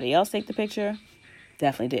 had somebody else take the picture,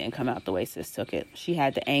 definitely didn't come out the way sis took it. She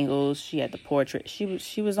had the angles, she had the portrait,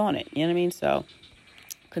 she was on it, you know what I mean? So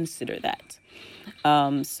consider that.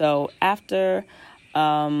 So after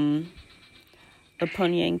the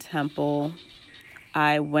Punyang Temple,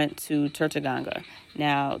 I went to Turtaganga.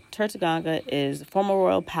 Now, Turtaganga is a former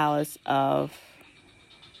royal palace of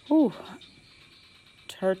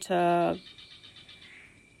Turtaganga.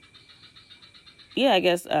 Yeah,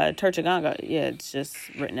 it's just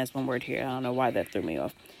written as one word here. I don't know why that threw me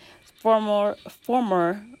off. It's former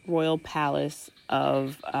royal palace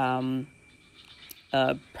of a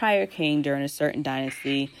prior king during a certain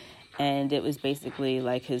dynasty, and it was basically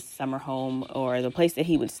his summer home, or the place that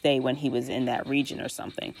he would stay when he was in that region or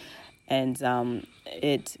something. And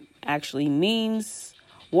it actually means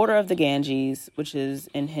water of the Ganges, which is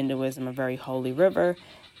in Hinduism a very holy river,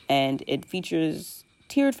 and it features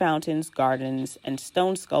tiered fountains, gardens, and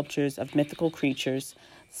stone sculptures of mythical creatures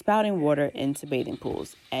spouting water into bathing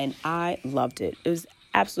pools. And I loved it. It was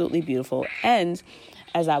absolutely beautiful. And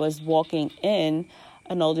as I was walking in,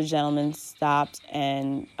 an older gentleman stopped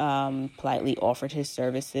and politely offered his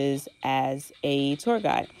services as a tour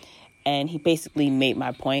guide. And he basically made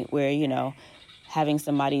my point where, having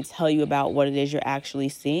somebody tell you about what it is you're actually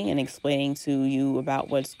seeing and explaining to you about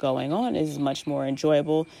what's going on is much more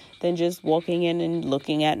enjoyable than just walking in and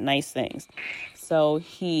looking at nice things. So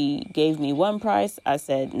he gave me one price. I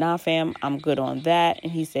said, nah, fam, I'm good on that.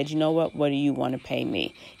 And he said, you know what do you want to pay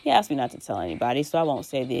me? He asked me not to tell anybody, so I won't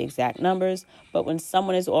say the exact numbers. But when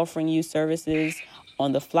someone is offering you services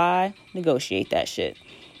on the fly, negotiate that shit.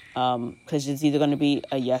 Because it's either going to be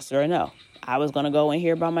a yes or a no. I was going to go in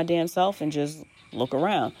here by my damn self and just look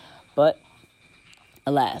around. But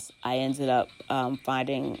alas, I ended up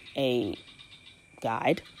finding a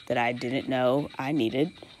guide that I didn't know I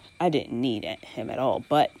needed. I didn't need him at all,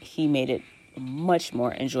 but he made it much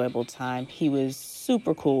more enjoyable time. He was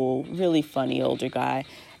super cool, really funny older guy,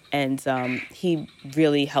 and he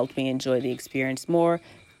really helped me enjoy the experience more.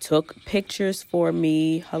 Took pictures for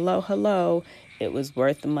me. Hello. It was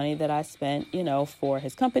worth the money that I spent, for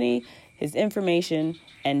his company, his information,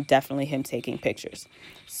 and definitely him taking pictures.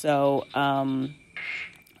 So I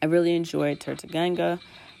really enjoyed Tertaganga.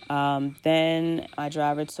 Then my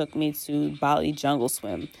driver took me to Bali Jungle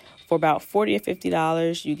Swim. For about $40 or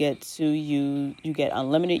 $50, you get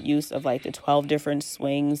unlimited use of like the 12 different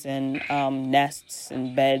swings and nests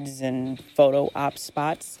and beds and photo op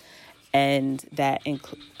spots, and that I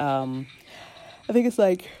think it's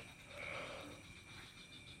like,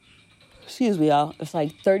 excuse me, y'all, it's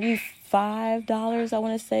like $35, I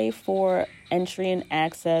want to say, for entry and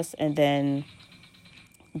access, and then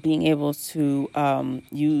being able to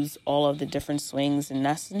use all of the different swings and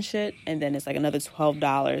nests and shit. And then it's like another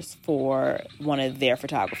 $12 for one of their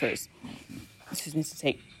photographers, to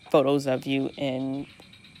take photos of you in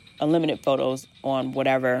unlimited photos on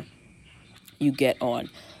whatever you get on.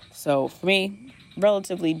 So for me,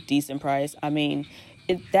 relatively decent price. I mean,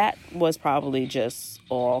 that was probably just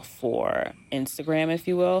all for Instagram, if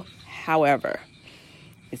you will. However,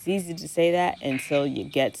 it's easy to say that until you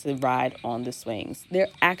get to ride on the swings. They're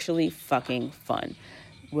actually fucking fun.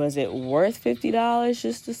 Was it worth $50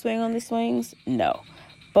 just to swing on the swings? No.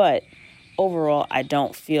 But overall, I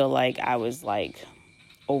don't feel like I was like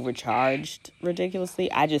overcharged ridiculously.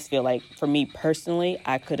 I just feel like, for me personally,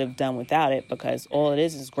 I could have done without it, because all it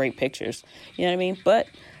is great pictures. You know what I mean? But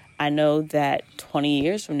I know that 20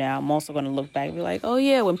 years from now, I'm also going to look back and be like, oh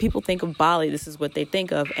yeah, when people think of Bali, this is what they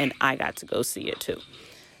think of, and I got to go see it too.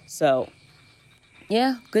 So,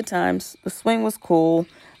 yeah, good times. The swing was cool.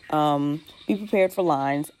 Be prepared for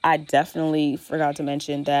lines. I definitely forgot to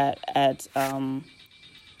mention that at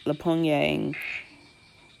Lampunyang.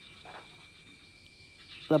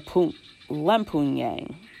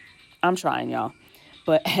 I'm trying, y'all.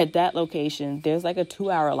 But at that location, there's like a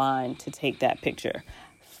 2-hour line to take that picture.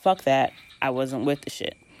 Fuck that. I wasn't with the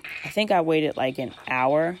shit. I think I waited like an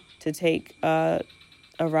hour to take a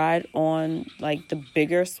ride on like the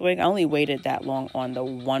bigger swing. I only waited that long on the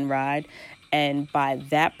one ride, and by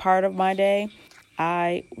that part of my day,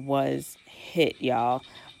 I was hit, y'all.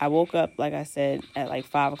 I woke up, like I said, at like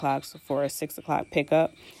 5 o'clock for a 6 o'clock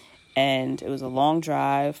pickup, and it was a long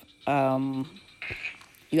drive.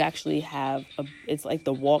 You actually have it's like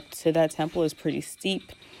the walk to that temple is pretty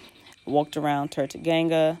steep. I walked around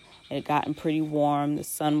Tertaganga. It had gotten pretty warm. The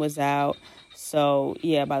sun was out. So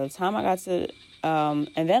yeah, by the time I got to and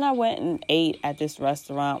then I went and ate at this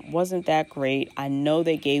restaurant. Wasn't that great. I know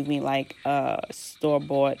they gave me like a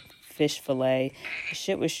store-bought fish fillet. The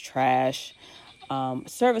shit was trash.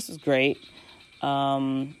 Service was great.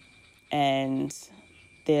 And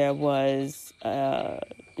there was,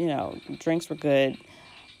 drinks were good.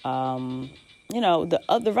 The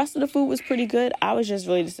rest of the food was pretty good. I was just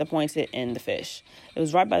really disappointed in the fish. It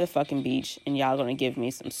was right by the fucking beach, and y'all gonna give me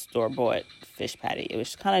some store-bought fish patty. It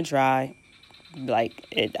was kind of dry. I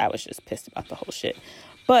was just pissed about the whole shit.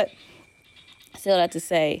 But still that to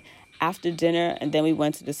say, after dinner, and then we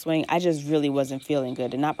went to the swing, I just really wasn't feeling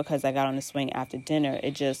good. And not because I got on the swing after dinner.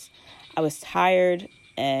 I was tired,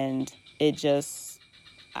 and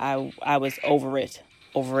I was over it.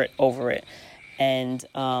 And,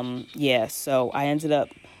 so I ended up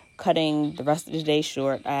cutting the rest of the day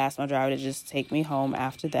short. I asked my driver to just take me home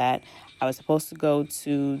after that. I was supposed to go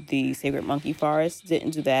to the Sacred Monkey Forest,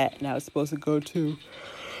 didn't do that, and I was supposed to go to,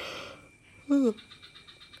 Ubud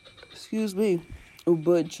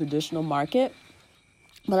Traditional Market.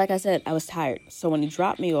 But like I said, I was tired. So when he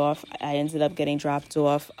dropped me off, I ended up getting dropped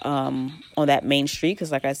off on that main street,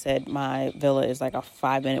 because like I said, my villa is like a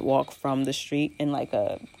 5-minute walk from the street, in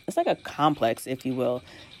it's like a complex, if you will.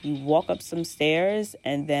 You walk up some stairs,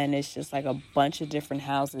 and then it's just like a bunch of different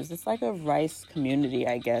houses. It's like a rice community,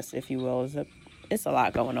 I guess, if you will. It's a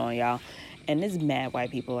lot going on, y'all. And there's mad white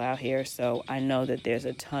people out here, so I know that there's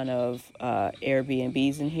a ton of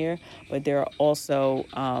Airbnbs in here, but there are also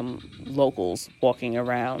locals walking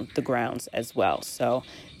around the grounds as well. So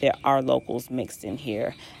there are locals mixed in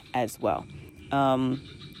here as well.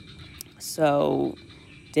 So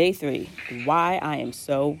day 3, why I am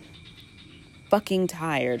so fucking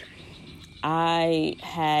tired. I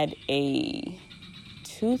had a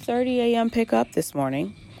 2:30 a.m. pickup this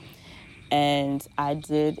morning, and I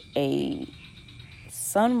did a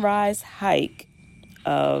sunrise hike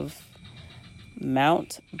of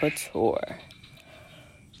Mount Batur.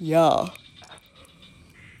 Y'all,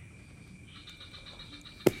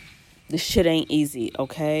 this shit ain't easy,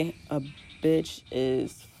 okay? A bitch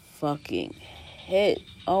is fucking hit.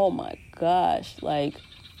 oh my gosh, like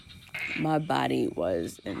my body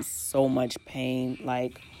was in so much pain.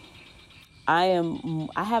 Like I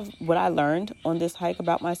have, what I learned on this hike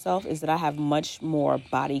about myself is that I have much more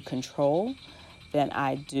body control than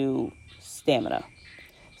I do stamina.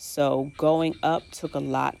 So going up took a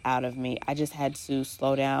lot out of me. I just had to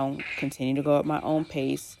slow down, continue to go at my own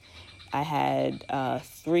pace. I had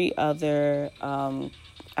three other,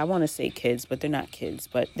 I want to say kids, but they're not kids,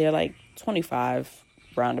 but they're like 25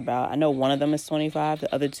 roundabout. I know one of them is 25.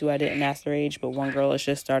 The other two I didn't ask their age, but one girl is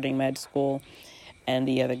just starting med school and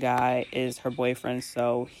the other guy is her boyfriend.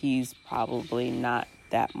 So he's probably not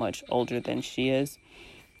that much older than she is,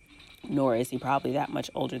 nor is he probably that much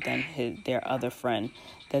older than their other friend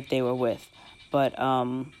that they were with. But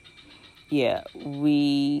yeah,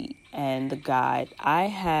 we and the guide, I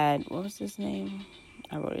had, what was his name?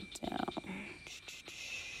 I wrote it down.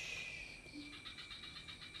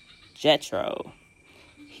 Jetro.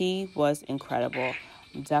 He was incredible.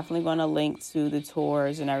 I'm definitely going to link to the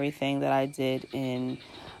tours and everything that I did in,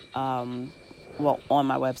 on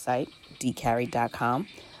my website, dcarry.com.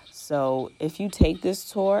 So if you take this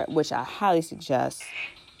tour, which I highly suggest,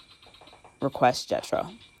 request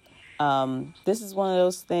Jetro. This is one of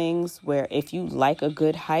those things where if you like a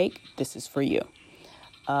good hike, this is for you.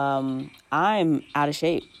 I'm out of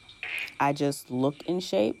shape. I just look in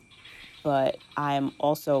shape, but I'm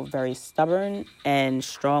also very stubborn and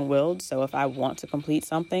strong-willed. So if I want to complete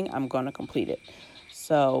something, I'm going to complete it.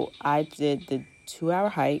 So I did the 2-hour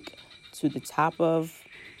hike to the top of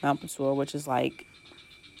Mount Batur, which is like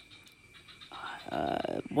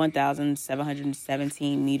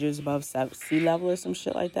 1,717 meters above sea level or some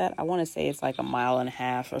shit like that. I want to say it's like a mile and a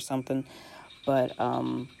half or something. But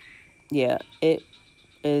yeah, it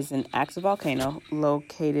is an active volcano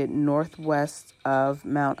located northwest of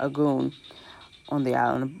Mount Agung on the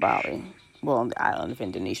island of Bali. Well, on the island of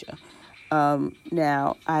Indonesia.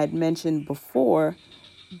 Now, I had mentioned before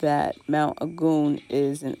that Mount Agung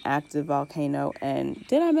is an active volcano. And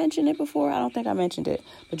did I mention it before? I don't think I mentioned it.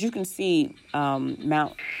 But you can see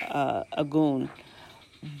Mount Agung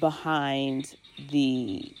behind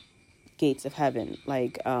the gates of heaven.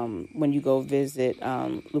 Like when you go visit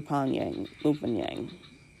Lumpanyang.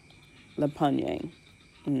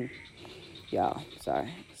 Y'all,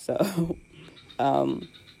 sorry. So,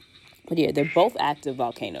 but yeah, they're both active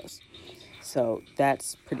volcanoes. So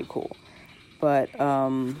that's pretty cool. But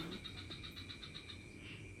oh,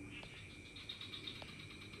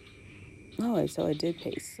 so I did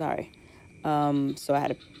pace. Sorry. So I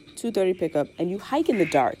had a 2:30 pickup, and you hike in the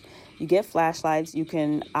dark. You get flashlights. You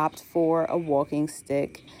can opt for a walking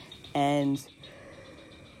stick, and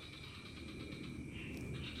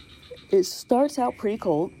it starts out pretty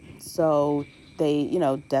cold. So they,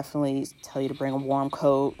 definitely tell you to bring a warm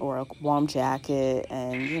coat or a warm jacket,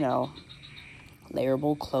 and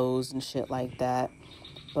layerable clothes and shit like that.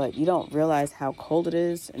 But you don't realize how cold it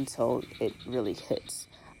is until it really hits.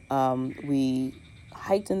 We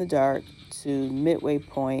hiked in the dark to Midway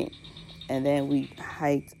Point, and then we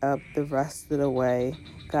hiked up the rest of the way.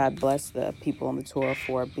 God bless the people on the tour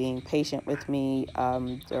for being patient with me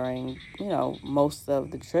during, most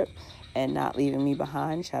of the trip and not leaving me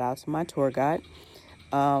behind. Shout out to my tour guide.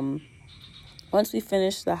 Once we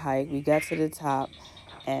finished the hike, we got to the top,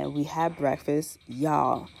 and we had breakfast.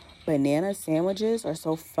 Y'all, banana sandwiches are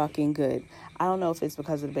so fucking good. I don't know if it's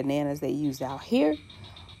because of the bananas they use out here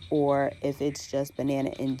or if it's just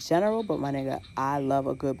banana in general, but my nigga, I love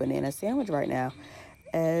a good banana sandwich right now.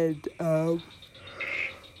 And,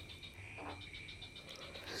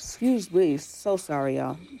 excuse me, so sorry,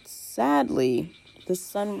 y'all. Sadly, the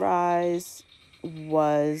sunrise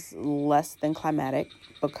was less than climatic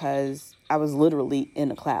because I was literally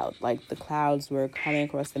in a cloud. Like, the clouds were coming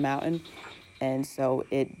across the mountain, and so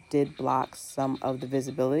it did block some of the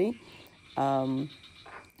visibility.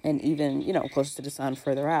 And even, closer to the sun,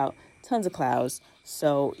 further out, tons of clouds.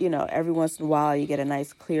 So, every once in a while you get a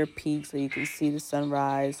nice clear peak so you can see the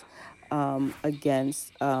sunrise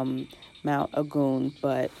against Mount Agung.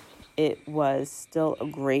 But it was still a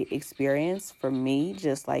great experience for me,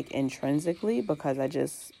 just like intrinsically, because I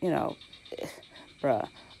just,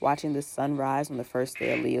 watching the sunrise on the first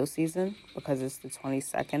day of Leo season, because it's the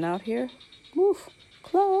 22nd out here. Woof,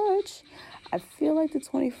 clutch. I feel like the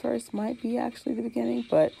 21st might be actually the beginning,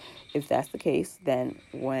 but if that's the case, then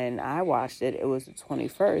when I watched it, it was the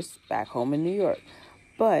 21st back home in New York.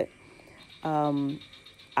 But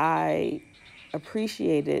I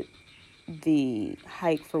appreciated the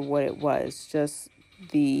hike for what it was, just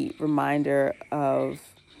the reminder of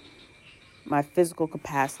my physical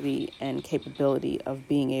capacity and capability of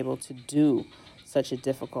being able to do such a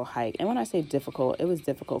difficult hike. And when I say difficult, it was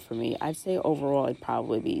difficult for me. I'd say overall it'd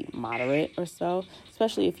probably be moderate or so.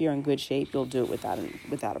 Especially if you're in good shape, you'll do it without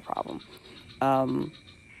a problem.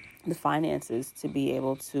 The finances to be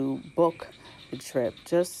able to book the trip,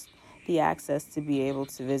 just the access to be able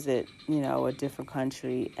to visit, a different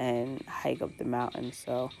country and hike up the mountain.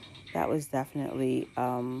 So that was definitely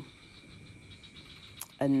a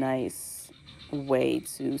nice way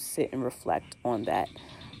to sit and reflect on that.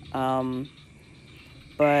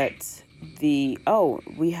 But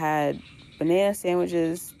we had banana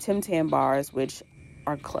sandwiches, Tim Tam bars, which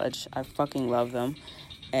are clutch. I fucking love them.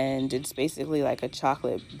 And it's basically like a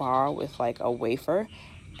chocolate bar with like a wafer,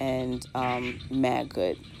 and mad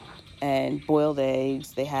good. And boiled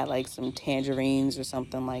eggs. They had like some tangerines or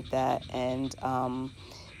something like that. And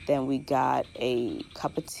then we got a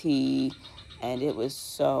cup of tea, and it was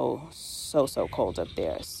so cold up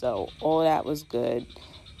there. So all that was good.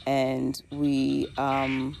 And we,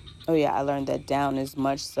 I learned that down is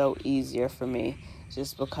much so easier for me,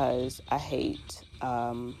 just because I hate,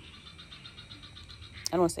 I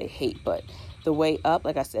don't want to say hate, but the way up,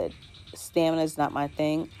 like I said, stamina is not my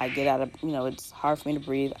thing. I get out of, it's hard for me to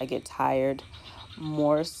breathe. I get tired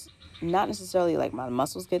more, not necessarily like my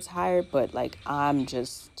muscles get tired, but like I'm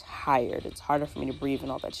just tired. It's harder for me to breathe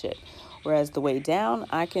and all that shit. Whereas the way down,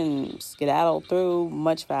 I can skedaddle through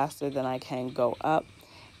much faster than I can go up.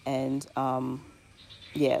 And,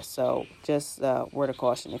 so just word of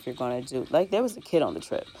caution if you're going to do, like there was a kid on the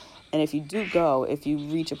trip. And if you do go, if you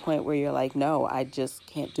reach a point where you're like, no, I just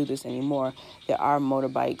can't do this anymore, there are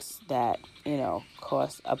motorbikes that,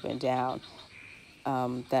 cost up and down.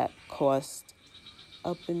 That cost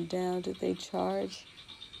up and down, did they charge?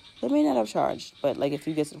 They may not have charged, but like if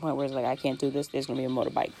you get to the point where it's like, I can't do this, there's going to be a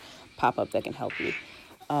motorbike pop up that can help you.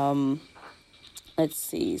 Let's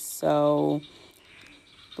see. So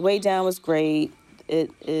the way down was great.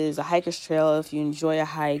 It is a hiker's trail. If you enjoy a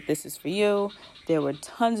hike, this is for you. There were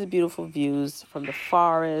tons of beautiful views from the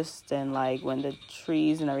forest, and like when the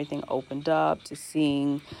trees and everything opened up, to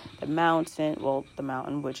seeing the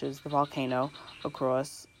mountain, which is the volcano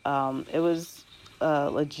across. It was a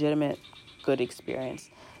legitimate good experience.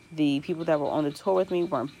 The people that were on the tour with me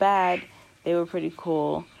weren't bad. They were pretty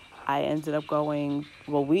cool. We ended up going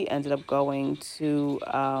to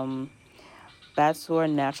Batsur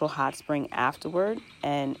Natural Hot Spring afterward,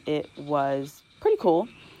 and it was pretty cool.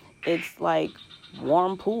 It's like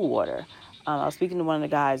warm pool water. I was speaking to one of the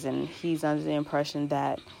guys, and he's under the impression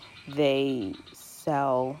that they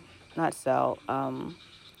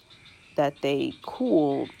that they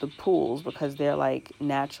cool the pools because they're like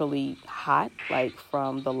naturally hot, like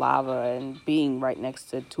from the lava and being right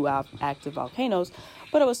next to two active volcanoes.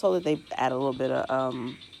 But it was told that they add a little bit of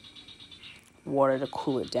water to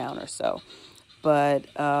cool it down or so. But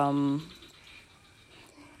I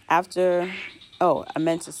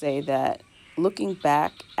meant to say that looking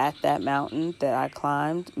back at that mountain that I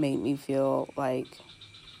climbed made me feel like,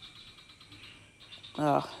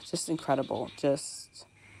 just incredible. It's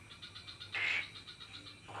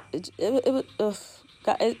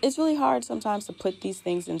really hard sometimes to put these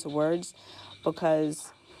things into words,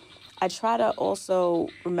 because I try to also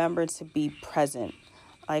remember to be present.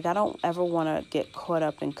 Like, I don't ever want to get caught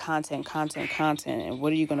up in content, and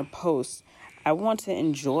what are you going to post? I want to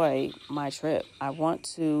enjoy my trip. I want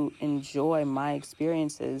to enjoy my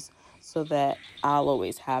experiences so that I'll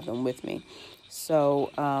always have them with me.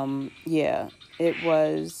 So, it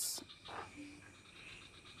was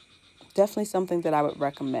definitely something that I would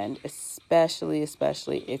recommend, especially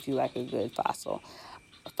if you like a good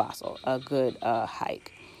a good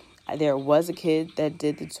hike. There was a kid that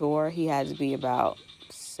did the tour. He had to be about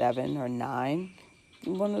 7 or 9,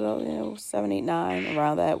 one of those, 7, 8, 9,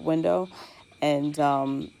 around that window, and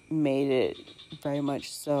made it very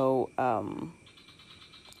much so an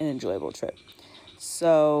enjoyable trip.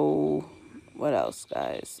 So what else,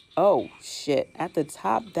 guys? Oh shit, at the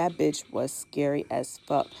top, that bitch was scary as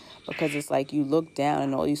fuck, because it's like you look down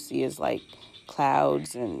and all you see is like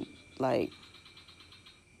clouds and like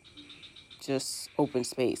just open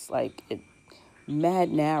space, like it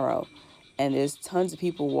mad narrow, and there's tons of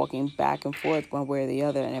people walking back and forth one way or the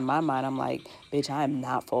other, and in my mind I'm like, bitch, I am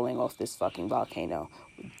not falling off this fucking volcano.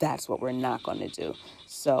 That's what we're not going to do.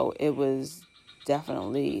 So it was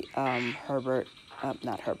definitely not Herbert,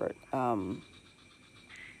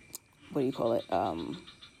 what do you call it,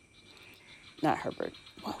 not Herbert,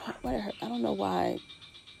 I don't know why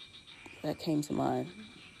that came to mind.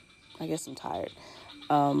 I guess I'm tired.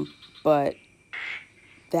 But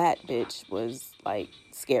that bitch was like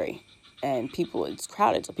scary, and it's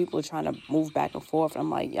crowded, so people are trying to move back and forth. And I'm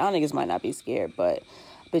like, y'all niggas might not be scared, but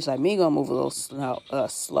bitch like me gonna move a little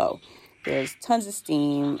slow. There's tons of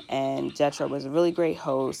steam, and Jetro was a really great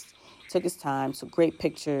host. Took his time, took great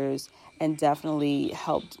pictures, and definitely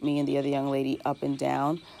helped me and the other young lady up and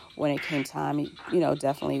down when it came time. He,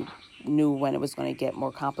 definitely knew when it was going to get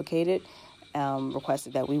more complicated.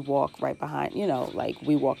 Requested that we walk right behind,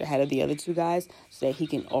 we walk ahead of the other two guys so that he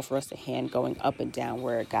can offer us a hand going up and down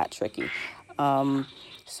where it got tricky. The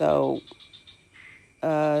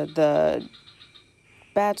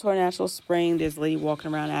Bad Tour Natural Spring, there's a lady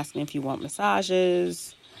walking around asking if you want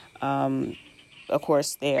massages. Of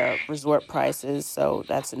course, they're resort prices, so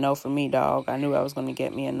that's a no for me, dog. I knew I was going to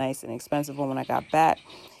get me a nice and expensive one when I got back.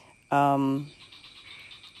 The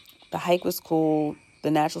hike was cool.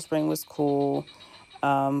 The natural spring was cool.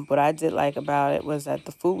 What I did like about it was that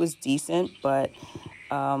the food was decent, but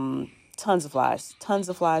tons of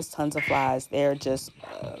flies. They're just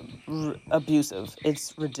abusive.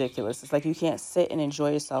 It's ridiculous. It's like you can't sit and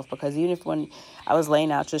enjoy yourself, because even if when I was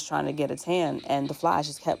laying out just trying to get a tan and the flies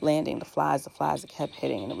just kept landing, the flies that kept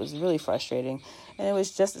hitting, and it was really frustrating. And it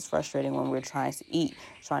was just as frustrating when we were trying to eat,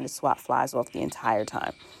 trying to swat flies off the entire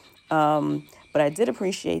time. But I did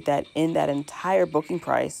appreciate that in that entire booking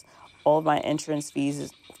price, all of my entrance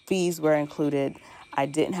fees were included. I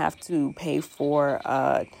didn't have to pay for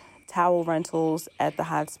towel rentals at the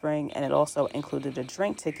hot spring, and it also included a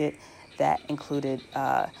drink ticket that included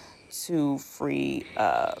 2 free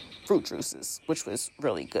fruit juices, which was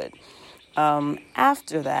really good.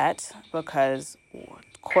 After that, because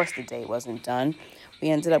of course the day wasn't done, we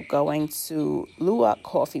ended up going to Luwak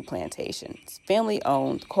Coffee Plantation. It's family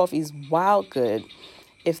owned. Coffee's wild good.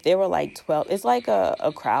 If there were like 12, it's like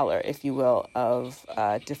a crowler, if you will, of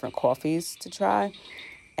different coffees to try.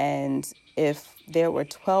 And if there were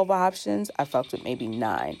 12 options, I fucked with maybe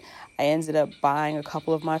 9. I ended up buying a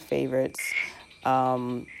couple of my favorites.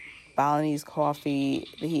 Balinese coffee.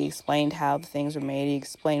 He explained how the things were made. He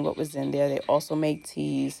explained what was in there. They also make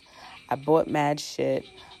teas. I bought mad shit.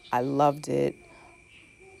 I loved it.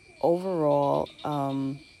 Overall,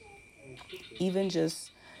 even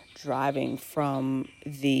just driving from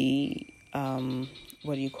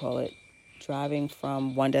driving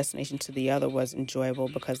from one destination to the other was enjoyable,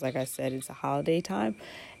 because like I said, it's a holiday time.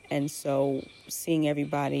 And so seeing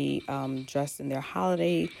everybody dressed in their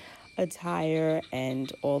holiday attire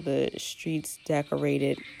and all the streets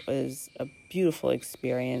decorated was a beautiful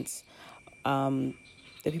experience. The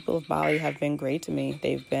people of Bali have been great to me.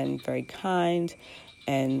 They've been very kind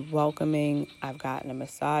and welcoming. I've gotten a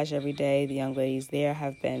massage every day. The young ladies there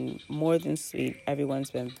have been more than sweet. Everyone's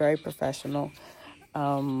been very professional.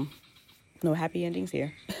 No happy endings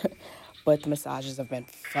here. But the massages have been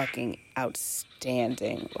fucking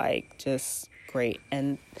outstanding. Like, just great.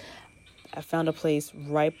 And I found a place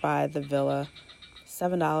right by the villa.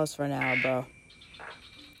 $7 for an hour, bro.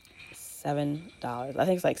 $7. I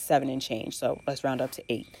think it's like 7 and change. So let's round up to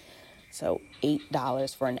 8. So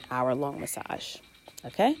 $8 for an hour-long massage.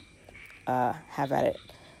 Okay? Have at it.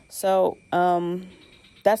 So,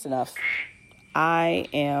 that's enough. I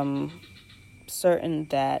am certain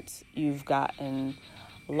that you've gotten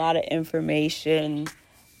a lot of information,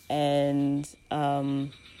 and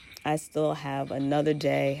I still have another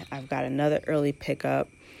day. I've got another early pickup,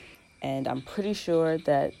 and I'm pretty sure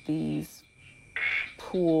that these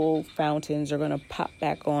pool fountains are going to pop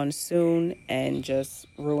back on soon and just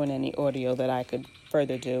ruin any audio that I could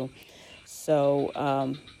further do.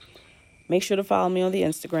 So make sure to follow me on the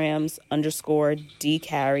Instagrams,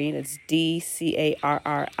 _DCarrie. It's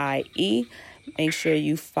DCARRIE. Make sure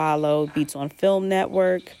you follow Beats on Film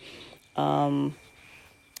Network.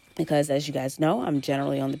 Because as you guys know, I'm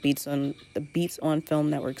generally on the Beats on Film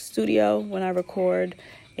Network studio when I record,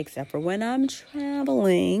 except for when I'm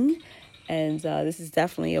traveling. And this is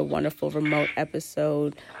definitely a wonderful remote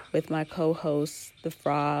episode with my co-hosts, the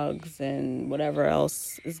frogs, and whatever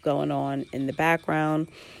else is going on in the background.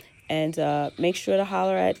 And make sure to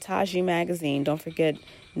holler at Taji Magazine. Don't forget,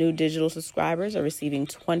 new digital subscribers are receiving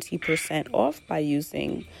 20% off by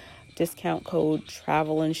using discount code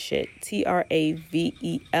TRAVELandShit,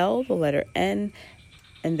 TRAVEL, the letter N,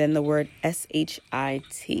 and then the word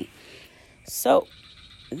SHIT. So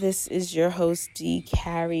this is your host, D.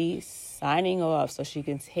 Carrie, signing off so she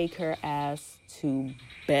can take her ass to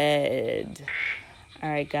bed. All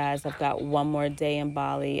right, guys, I've got one more day in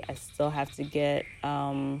Bali. I still have to get,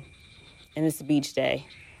 and it's a beach day.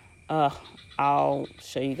 I'll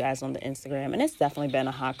show you guys on the Instagram. And it's definitely been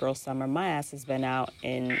a hot girl summer. My ass has been out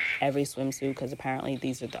in every swimsuit, because apparently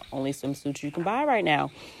these are the only swimsuits you can buy right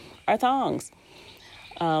now, are thongs.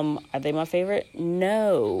 Are they my favorite?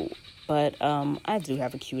 No. But I do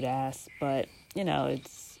have a cute ass. But,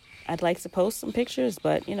 it's I'd like to post some pictures,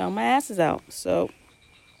 but, my ass is out. So,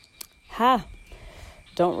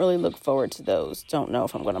 don't really look forward to those. Don't know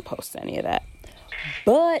if I'm going to post any of that.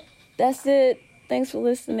 But that's it. Thanks for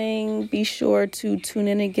listening. Be sure to tune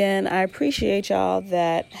in again. I appreciate y'all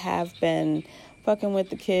that have been fucking with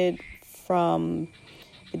the kid from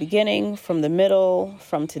the beginning, from the middle,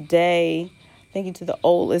 from today. Thank you to the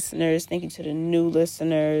old listeners. Thank you to the new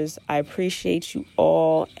listeners. I appreciate you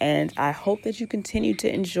all, and I hope that you continue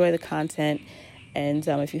to enjoy the content. And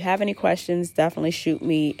if you have any questions, definitely shoot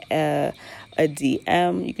me a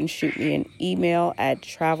DM. You can shoot me an email at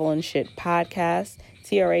travelandshitpodcast,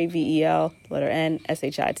 TRAVEL, letter N,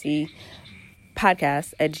 SHIT,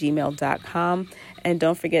 podcast at gmail.com. And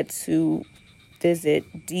don't forget to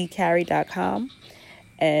visit dcarry.com.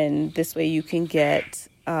 And this way you can get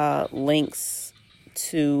links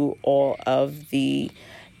to all of the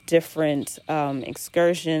different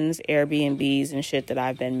excursions, Airbnbs, and shit that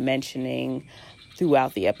I've been mentioning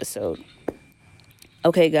throughout the episode.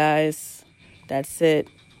 Okay, guys, that's it.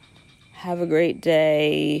 Have a great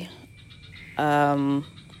day. All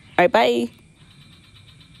right, bye.